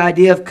here is the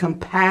idea of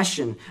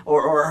compassion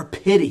or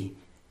pity.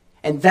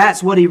 And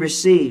that's what he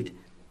received.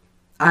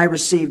 I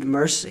received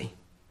mercy.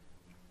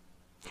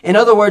 In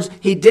other words,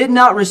 he did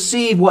not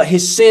receive what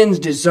his sins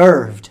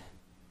deserved,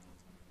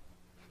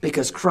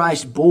 because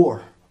Christ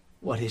bore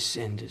what his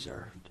sin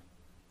deserved.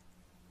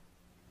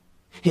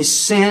 His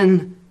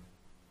sin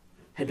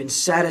had been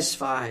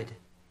satisfied.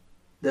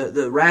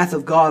 The wrath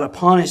of God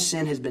upon his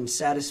sin has been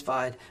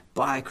satisfied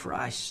by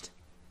Christ.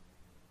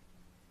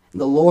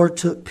 The Lord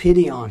took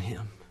pity on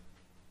him.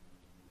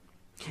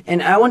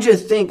 And I want you to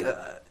think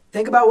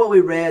about what we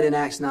read in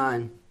Acts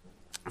 9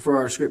 for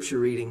our scripture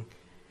reading.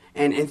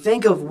 And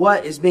think of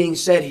what is being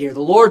said here.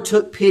 The Lord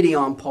took pity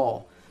on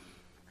Paul.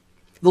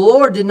 The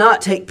Lord did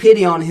not take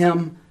pity on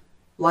him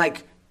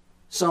like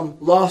some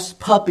lost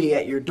puppy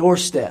at your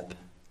doorstep.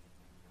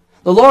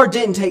 The Lord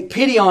didn't take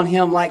pity on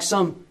him like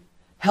some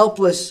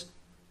helpless,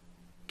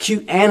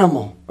 cute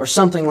animal or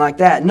something like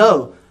that.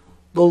 No,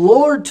 the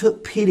Lord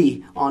took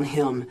pity on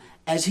him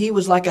as he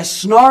was like a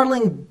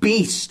snarling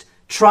beast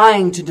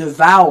trying to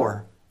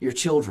devour your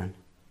children.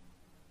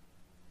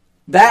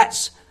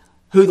 That's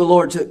who the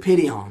Lord took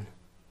pity on.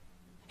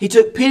 He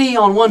took pity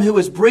on one who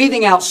was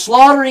breathing out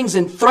slaughterings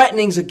and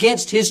threatenings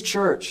against his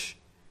church.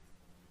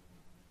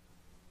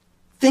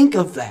 Think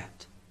of that.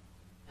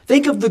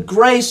 Think of the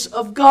grace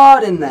of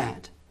God in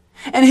that.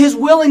 And his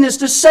willingness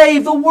to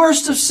save the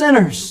worst of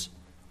sinners.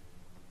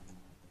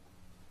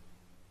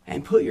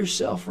 And put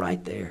yourself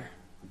right there.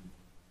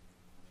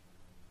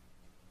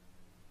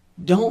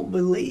 Don't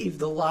believe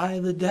the lie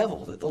of the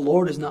devil that the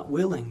Lord is not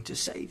willing to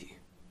save you.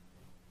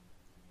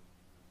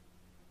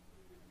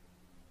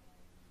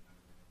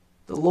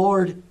 The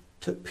Lord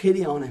took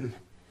pity on him.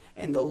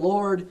 And the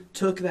Lord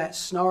took that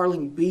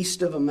snarling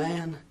beast of a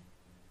man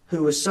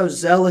who was so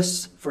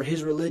zealous for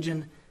his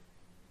religion,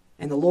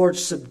 and the Lord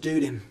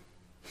subdued him.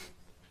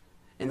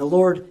 And the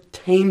Lord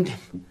tamed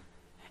him.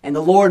 And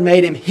the Lord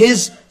made him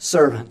his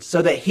servant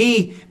so that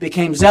he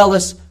became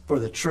zealous for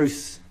the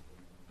truth.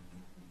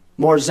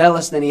 More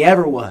zealous than he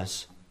ever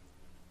was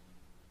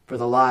for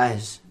the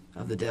lies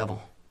of the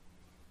devil.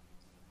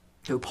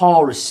 So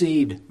Paul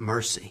received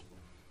mercy.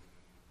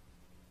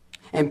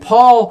 And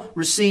Paul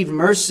received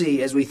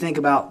mercy as we think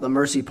about the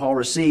mercy Paul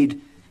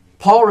received.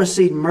 Paul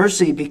received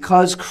mercy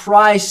because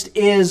Christ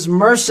is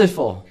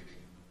merciful.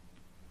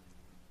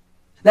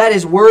 That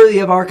is worthy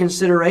of our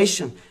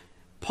consideration.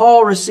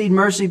 Paul received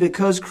mercy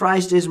because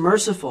Christ is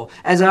merciful.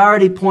 As I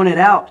already pointed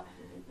out,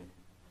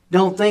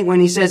 don't think when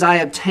he says, I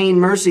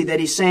obtained mercy, that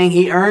he's saying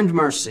he earned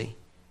mercy.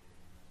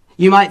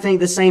 You might think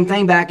the same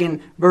thing back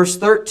in verse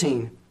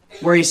 13,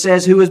 where he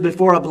says, who was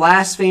before a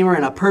blasphemer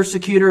and a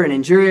persecutor and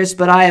injurious,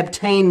 but I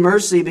obtained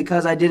mercy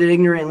because I did it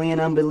ignorantly in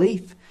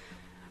unbelief.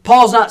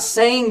 Paul's not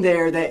saying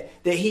there that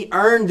he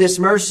earned this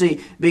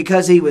mercy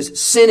because he was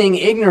sinning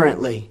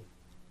ignorantly.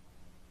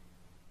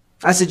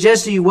 I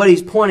suggest to you what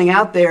he's pointing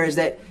out there is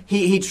that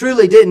he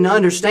truly didn't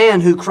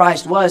understand who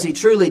Christ was. He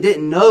truly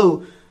didn't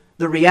know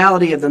the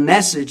reality of the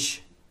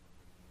message.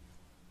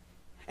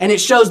 And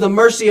it shows the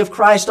mercy of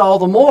Christ all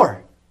the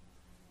more,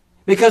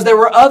 because there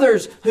were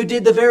others who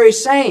did the very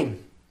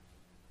same.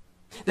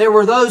 There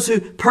were those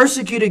who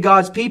persecuted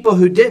God's people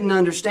who didn't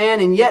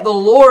understand, and yet the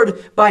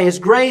Lord, by His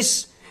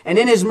grace and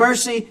in His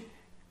mercy,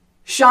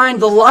 shined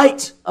the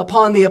light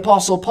upon the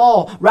Apostle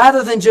Paul,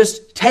 rather than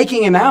just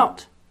taking him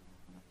out,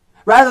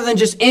 rather than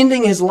just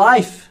ending his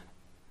life.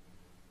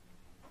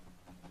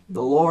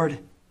 The Lord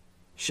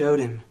showed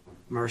him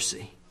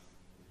mercy.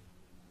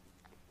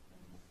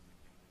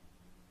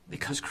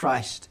 Because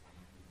Christ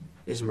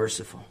is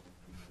merciful.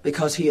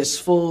 Because He is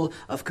full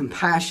of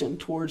compassion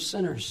towards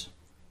sinners.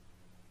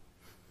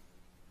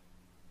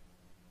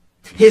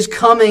 His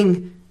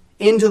coming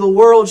into the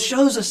world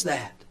shows us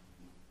that.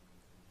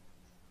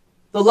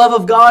 The love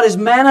of God is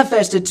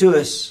manifested to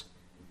us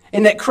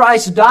in that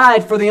Christ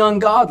died for the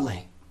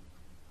ungodly.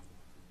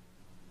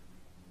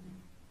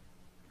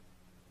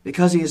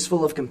 Because He is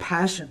full of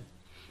compassion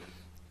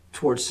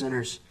towards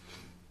sinners.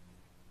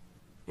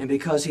 And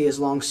because He is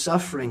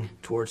long-suffering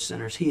towards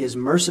sinners. He is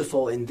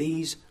merciful in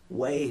these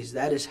ways.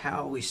 That is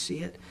how we see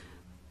it.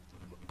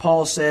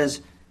 Paul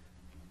says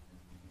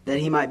that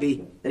he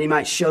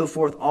might show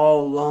forth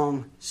all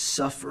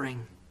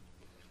long-suffering.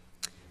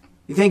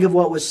 You think of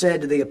what was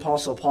said to the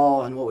Apostle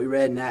Paul and what we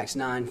read in Acts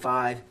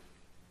 9:5.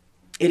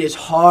 It is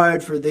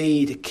hard for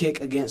thee to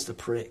kick against the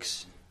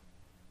pricks.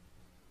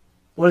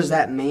 What does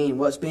that mean?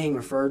 What's being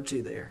referred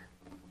to there?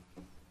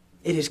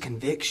 It is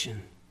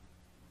conviction.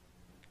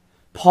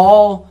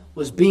 Paul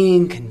was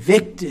being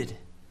convicted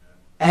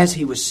as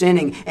he was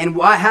sinning. And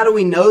why? How do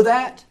we know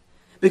that?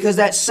 Because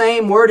that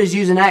same word is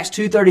used in Acts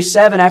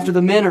 2:37 after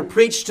the men are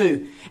preached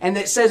to. And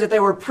it says that they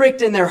were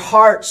pricked in their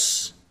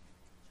hearts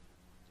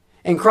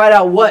and cried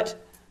out, what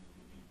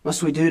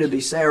must we do to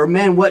be saved? Or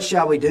men, what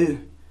shall we do?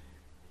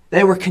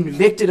 They were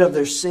convicted of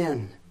their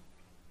sin.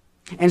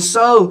 And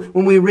so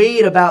when we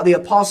read about the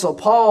Apostle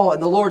Paul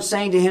and the Lord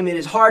saying to him, it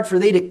is hard for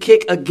thee to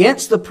kick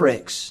against the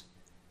pricks,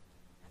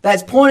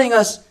 that's pointing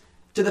us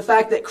to the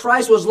fact that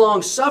Christ was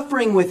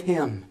long-suffering with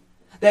him.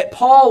 That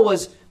Paul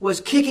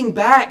was kicking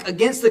back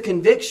against the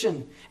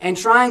conviction and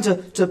trying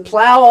to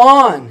plow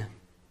on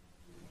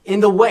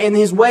in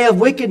his way of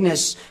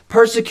wickedness,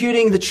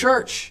 persecuting the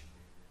church.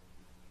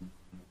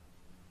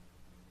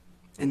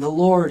 And the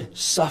Lord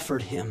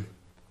suffered him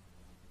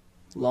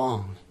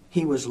long.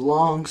 He was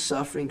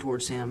long-suffering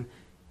towards him.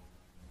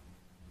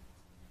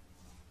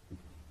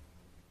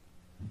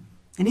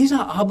 And He's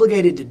not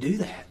obligated to do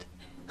that.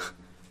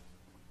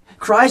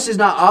 Christ is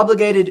not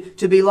obligated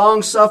to be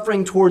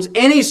long-suffering towards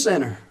any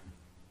sinner.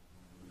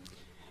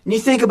 And you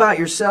think about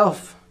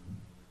yourself.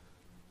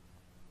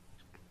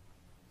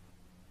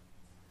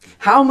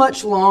 How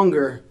much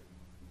longer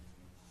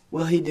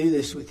will He do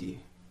this with you?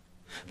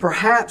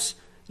 Perhaps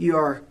you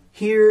are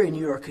here and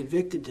you are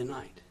convicted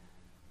tonight.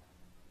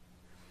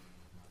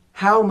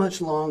 How much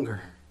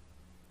longer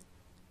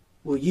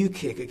will you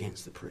kick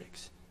against the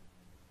pricks?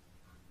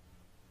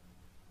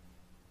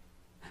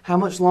 How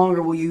much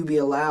longer will you be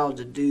allowed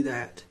to do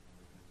that?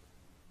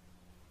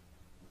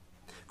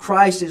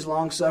 Christ is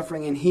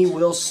long-suffering and He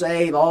will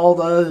save all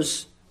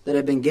those that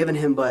have been given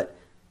Him, but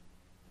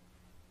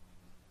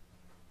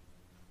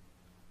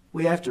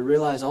we have to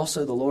realize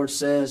also the Lord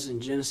says in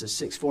Genesis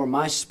 6:4,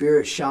 my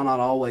spirit shall not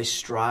always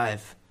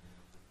strive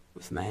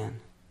with man.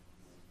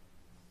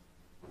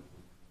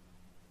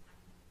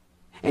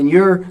 And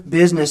your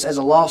business as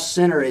a lost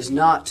sinner is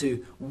not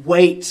to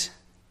wait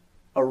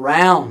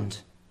around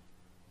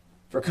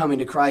for coming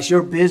to Christ.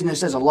 Your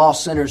business as a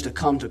lost sinner is to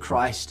come to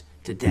Christ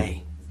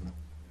today.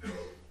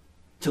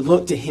 To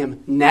look to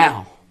Him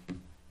now.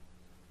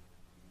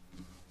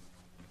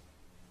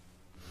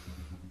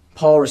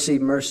 Paul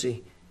received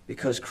mercy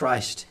because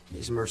Christ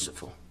is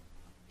merciful.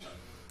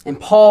 And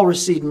Paul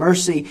received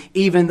mercy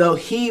even though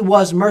he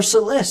was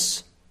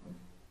merciless.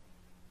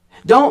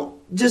 Don't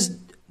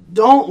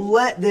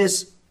let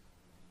this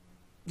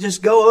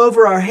just go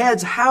over our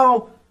heads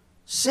how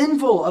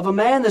sinful of a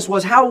man this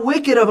was, how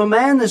wicked of a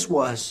man this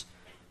was.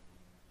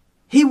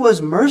 He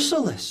was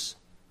merciless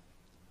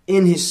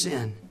in his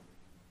sin.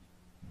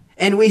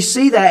 And we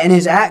see that in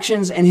his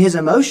actions and his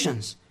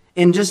emotions.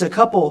 In just a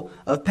couple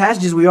of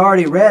passages, we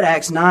already read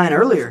Acts 9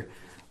 earlier,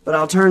 but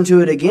I'll turn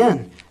to it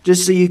again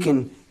just so you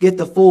can get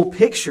the full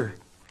picture.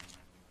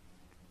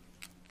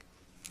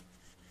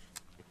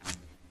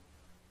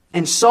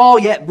 And Saul,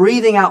 yet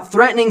breathing out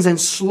threatenings and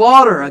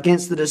slaughter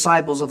against the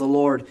disciples of the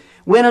Lord,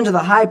 went unto the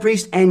high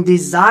priest and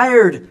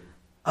desired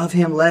of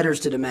him letters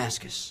to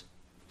Damascus.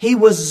 He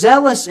was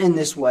zealous in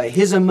this way.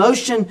 His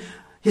emotions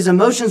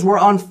were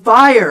on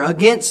fire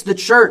against the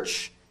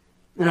church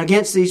and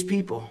against these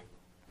people.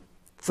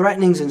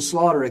 Threatenings and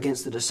slaughter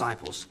against the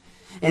disciples.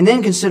 And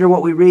then consider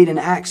what we read in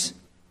Acts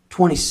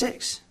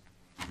 26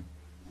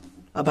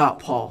 about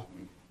Paul.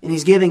 And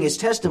he's giving his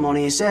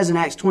testimony. He says in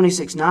Acts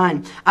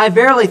 26:9, I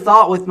verily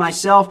thought with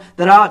myself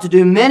that I ought to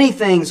do many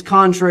things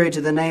contrary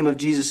to the name of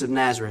Jesus of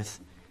Nazareth.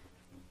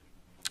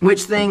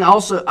 Which thing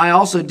I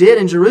also did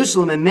in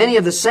Jerusalem, and many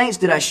of the saints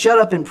did I shut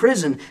up in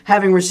prison,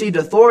 having received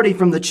authority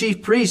from the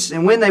chief priests.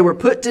 And when they were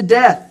put to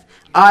death,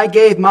 I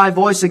gave my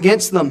voice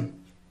against them.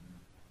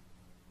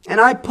 And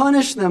I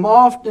punished them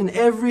oft in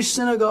every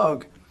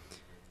synagogue,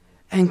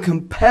 and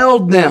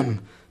compelled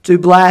them to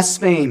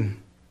blaspheme.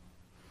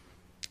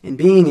 And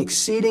being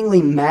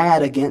exceedingly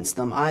mad against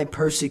them, I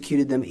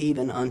persecuted them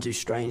even unto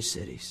strange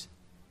cities.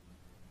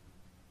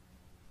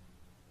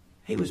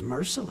 He was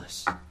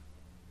merciless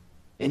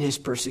in his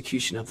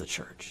persecution of the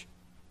church.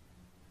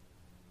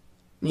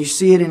 And you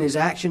see it in his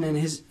action and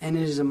in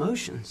his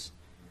emotions.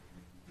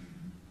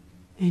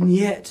 And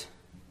yet,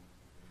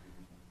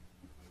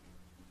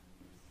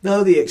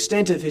 though the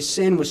extent of his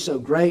sin was so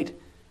great,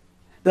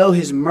 though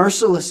his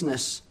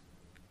mercilessness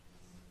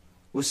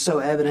was so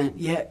evident,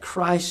 yet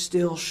Christ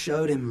still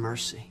showed him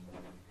mercy.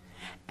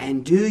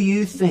 And do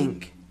you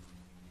think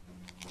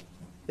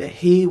that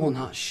he will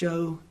not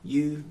show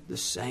you the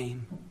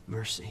same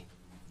mercy?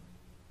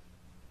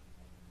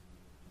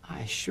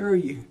 I assure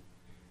you,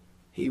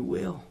 he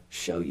will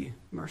show you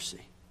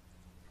mercy.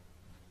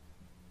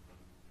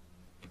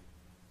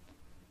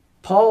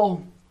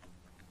 Paul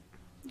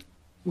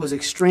was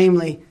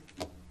extremely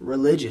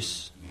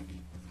religious.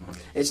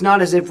 It's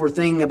not as if we're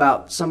thinking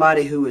about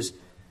somebody who was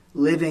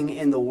living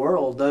in the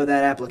world, though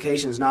that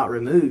application is not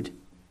removed.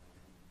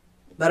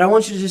 But I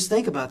want you to just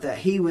think about that.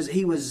 He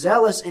was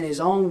zealous in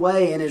his own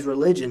way in his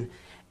religion.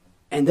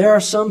 And there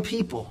are some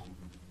people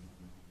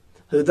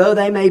who, though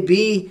they may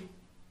be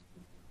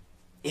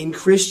in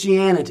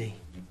Christianity,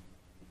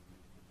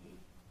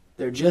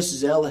 they're just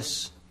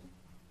zealous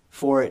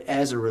for it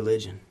as a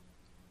religion.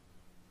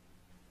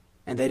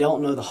 And they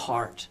don't know the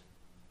heart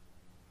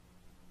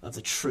of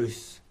the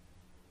truth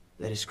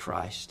that is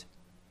Christ.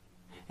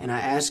 And I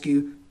ask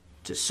you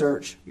to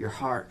search your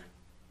heart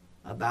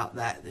about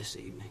that this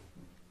evening.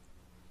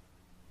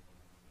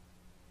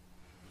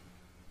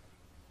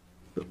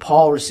 But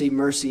Paul received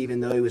mercy even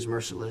though he was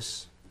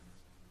merciless.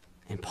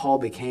 And Paul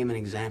became an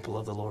example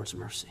of the Lord's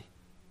mercy.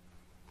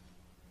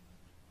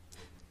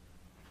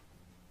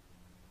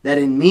 That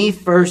in me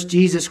first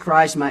Jesus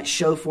Christ might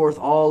show forth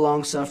all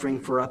longsuffering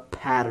for a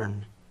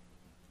pattern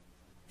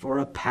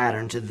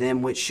to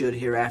them which should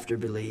hereafter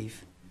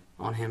believe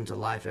on him to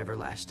life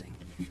everlasting.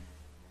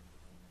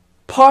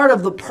 Part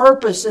of the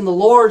purpose in the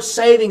Lord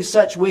saving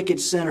such wicked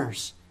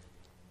sinners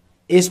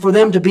is for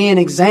them to be an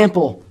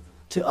example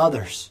to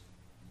others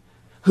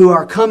who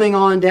are coming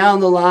on down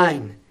the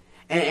line,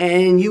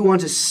 and you want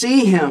to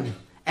see him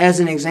as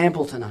an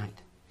example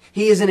tonight.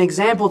 He is an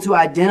example to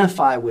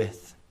identify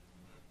with.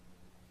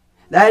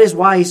 That is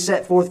why he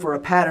set forth for a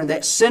pattern,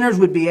 that sinners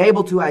would be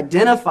able to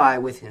identify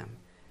with him.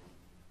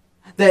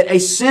 That a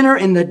sinner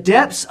in the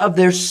depths of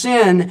their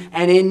sin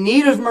and in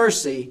need of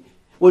mercy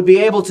would be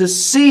able to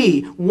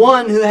see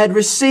one who had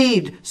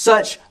received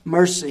such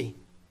mercy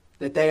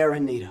that they are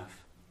in need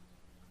of.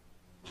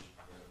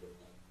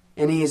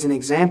 And he is an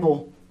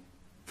example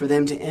for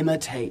them to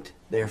imitate,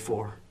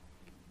 therefore.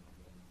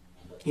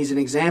 He's an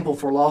example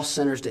for lost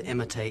sinners to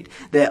imitate,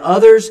 that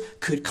others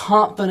could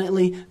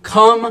confidently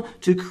come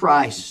to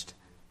Christ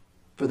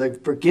for the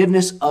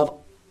forgiveness of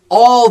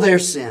all their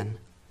sin.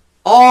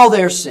 All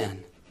their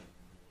sin.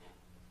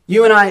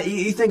 You and I,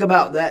 you think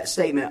about that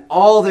statement,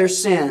 all their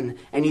sin,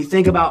 and you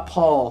think about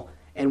Paul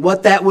and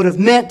what that would have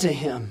meant to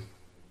him.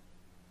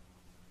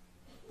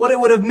 What it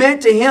would have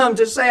meant to him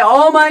to say,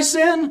 all my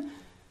sin?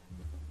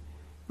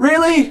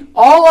 Really?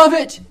 All of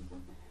it?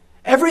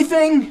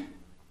 Everything?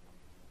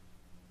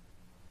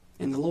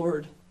 And the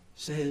Lord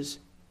says,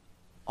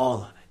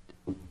 all of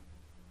it.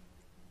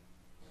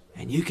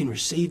 And you can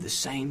receive the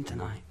same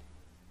tonight.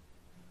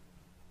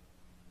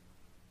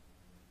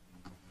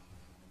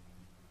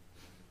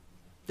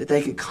 That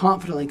they could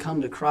confidently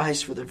come to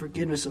Christ for the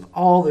forgiveness of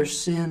all their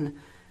sin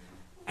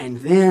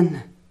and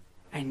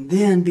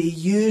then be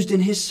used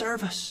in his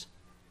service.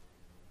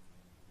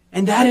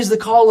 And that is the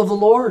call of the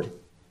Lord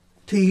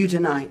to you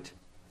tonight.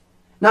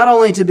 Not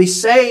only to be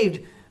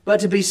saved, but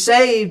to be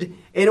saved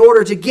in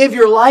order to give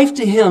your life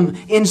to him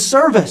in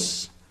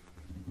service.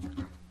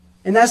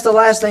 And that's the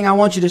last thing I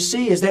want you to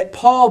see, is that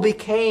Paul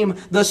became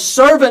the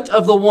servant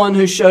of the one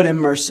who showed him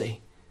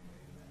mercy.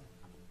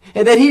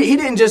 And that he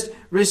didn't just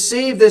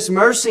receive this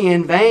mercy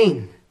in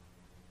vain.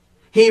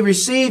 He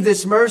received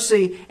this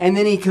mercy and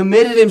then he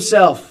committed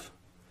himself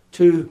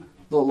to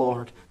the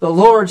Lord. The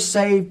Lord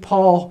saved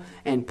Paul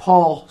and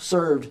Paul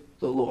served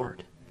the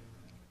Lord.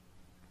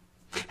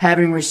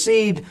 Having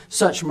received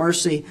such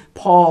mercy,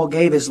 Paul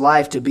gave his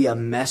life to be a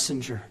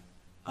messenger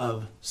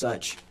of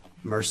such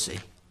mercy.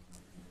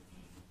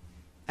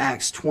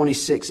 Acts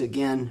 26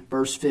 again,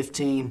 verse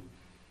 15.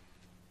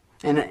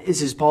 And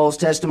this is Paul's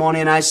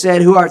testimony. And I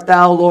said, Who art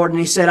thou, Lord? And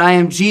he said, I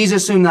am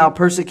Jesus whom thou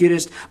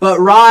persecutest. But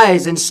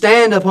rise and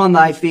stand upon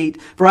thy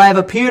feet. For I have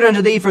appeared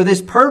unto thee for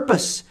this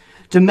purpose,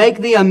 to make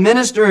thee a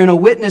minister and a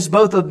witness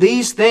both of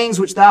these things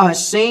which thou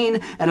hast seen,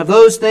 and of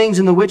those things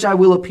in the which I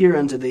will appear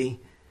unto thee,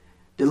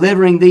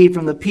 delivering thee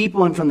from the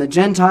people and from the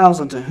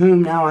Gentiles unto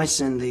whom now I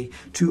send thee,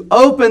 to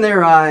open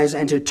their eyes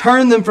and to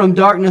turn them from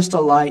darkness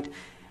to light,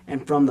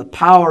 and from the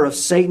power of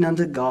Satan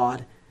unto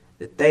God,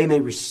 that they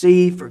may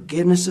receive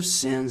forgiveness of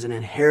sins and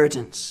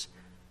inheritance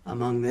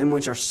among them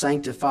which are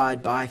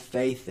sanctified by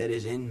faith that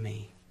is in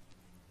me.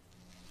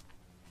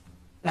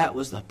 That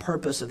was the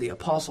purpose of the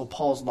Apostle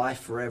Paul's life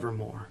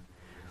forevermore.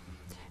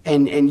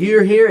 And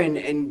you're here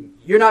and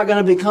you're not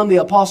going to become the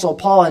Apostle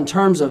Paul in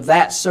terms of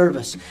that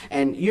service.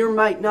 And you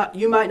might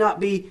not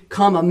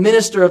become a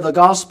minister of the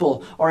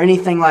gospel or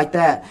anything like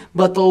that.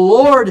 But the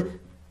Lord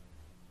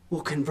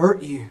will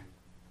convert you.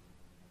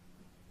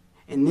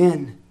 And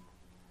then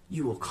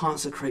you will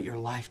consecrate your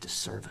life to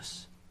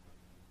service.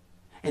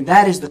 And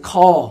that is the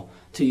call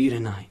to you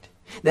tonight.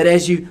 That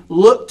as you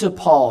look to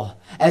Paul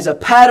as a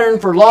pattern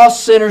for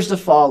lost sinners to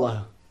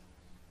follow,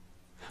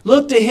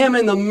 look to him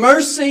in the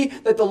mercy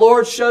that the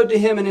Lord showed to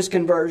him in his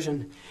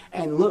conversion,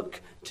 and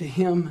look to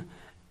him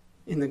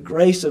in the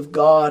grace of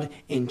God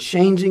in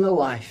changing a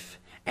life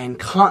and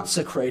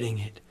consecrating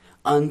it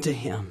unto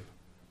him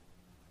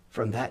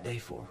from that day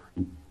forward.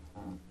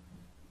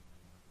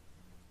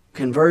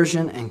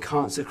 Conversion and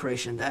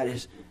consecration, that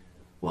is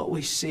what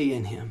we see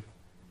in him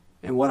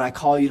and what I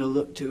call you to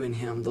look to in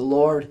him. The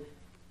Lord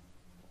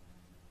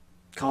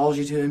calls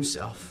you to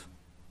himself,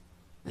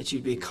 that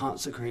you'd be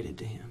consecrated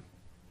to him.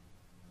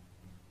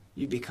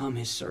 You become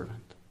his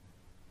servant.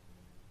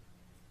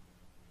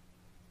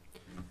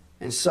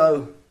 And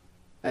so,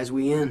 as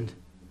we end,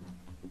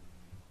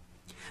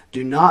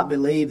 do not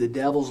believe the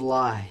devil's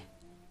lie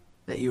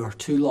that you are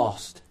too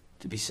lost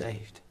to be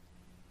saved.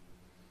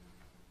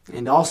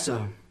 And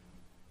also,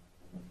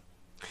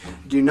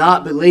 do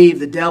not believe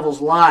the devil's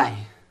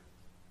lie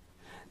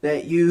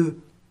that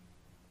you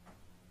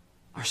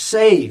are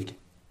saved,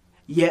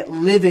 yet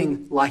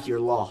living like you're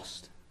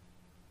lost.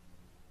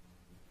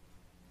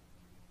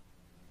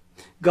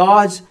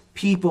 God's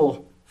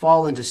people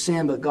fall into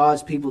sin, but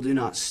God's people do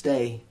not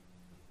stay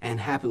and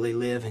happily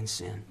live in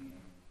sin.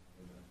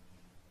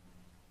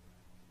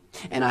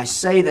 And I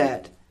say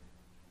that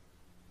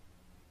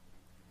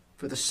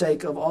for the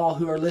sake of all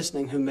who are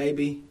listening who may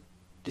be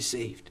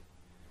deceived.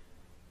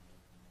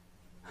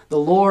 The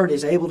Lord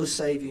is able to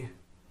save you.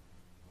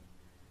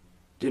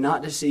 Do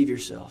not deceive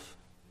yourself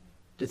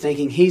to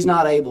thinking He's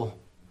not able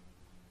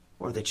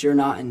or that you're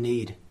not in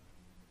need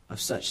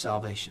of such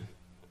salvation.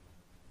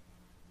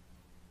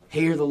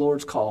 Hear the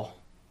Lord's call.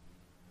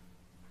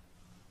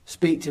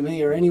 Speak to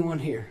me or anyone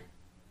here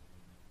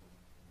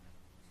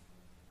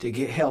to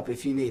get help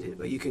if you need it.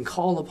 But you can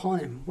call upon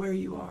Him where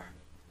you are,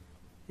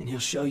 and He'll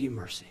show you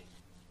mercy.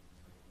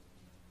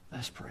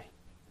 Let's pray.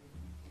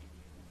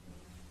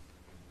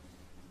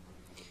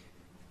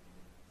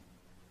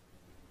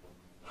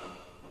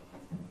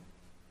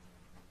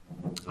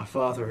 Our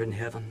Father in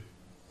heaven,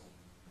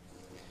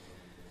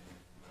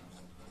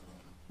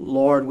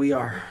 Lord, we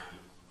are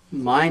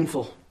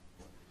mindful.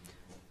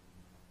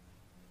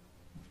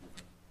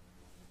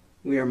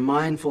 We are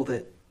mindful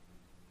that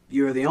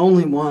You are the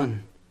only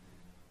one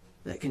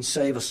that can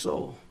save a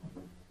soul.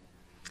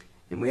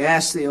 And we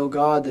ask Thee, O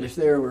God, that if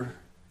there were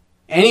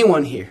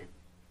anyone here,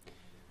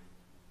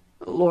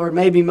 Lord,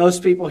 maybe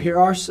most people here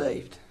are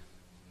saved.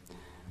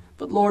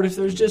 But Lord, if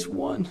there's just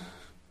one,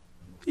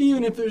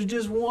 even if there's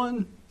just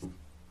one,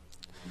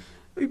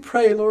 we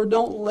pray, Lord,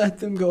 don't let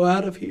them go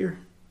out of here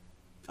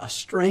a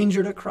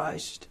stranger to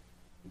Christ.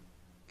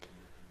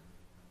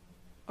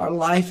 Our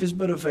life is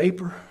but a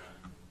vapor.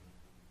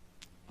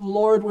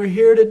 Lord, we're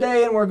here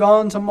today and we're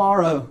gone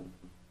tomorrow.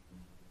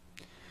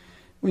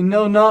 We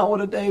know not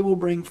what a day will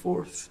bring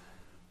forth.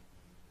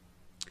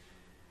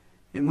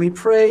 And we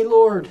pray,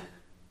 Lord,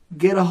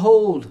 get a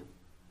hold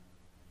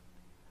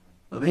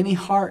of any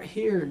heart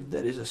here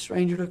that is a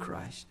stranger to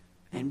Christ.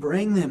 And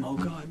bring them, oh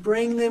God,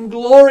 bring them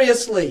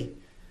gloriously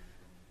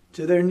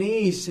to their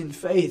knees in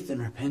faith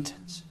and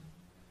repentance.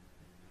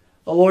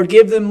 Oh Lord,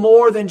 give them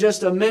more than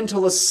just a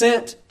mental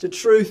assent to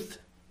truth.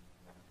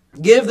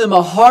 Give them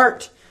a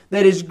heart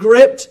that is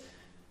gripped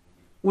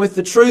with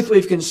the truth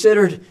we've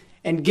considered,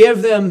 and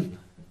give them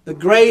the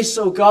grace,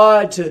 oh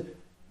God, to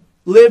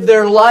live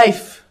their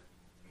life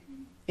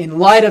in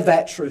light of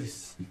that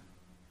truth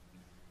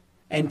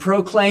and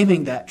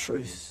proclaiming that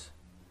truth.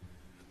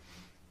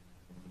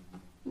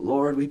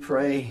 Lord, we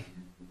pray,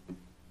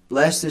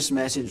 bless this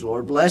message,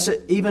 Lord. Bless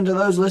it even to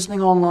those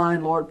listening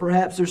online, Lord.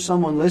 Perhaps there's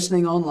someone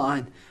listening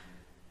online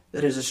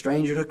that is a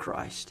stranger to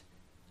Christ.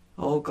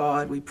 Oh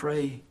God, we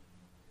pray,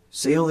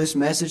 seal this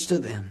message to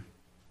them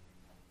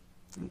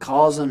and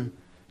cause them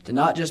to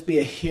not just be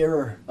a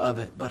hearer of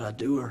it, but a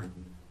doer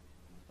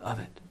of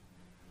it.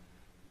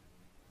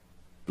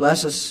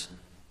 Bless us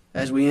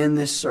as we end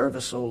this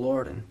service, O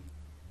Lord, and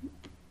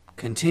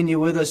Continue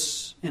with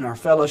us in our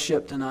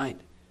fellowship tonight.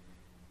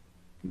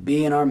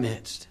 Be in our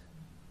midst.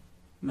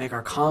 Make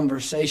our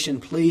conversation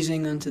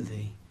pleasing unto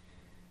Thee,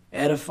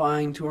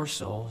 edifying to our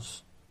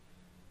souls.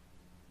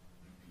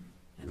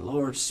 And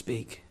Lord,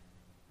 speak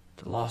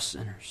to lost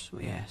sinners,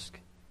 we ask.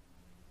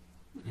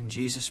 In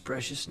Jesus'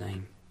 precious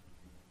name,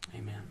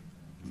 amen.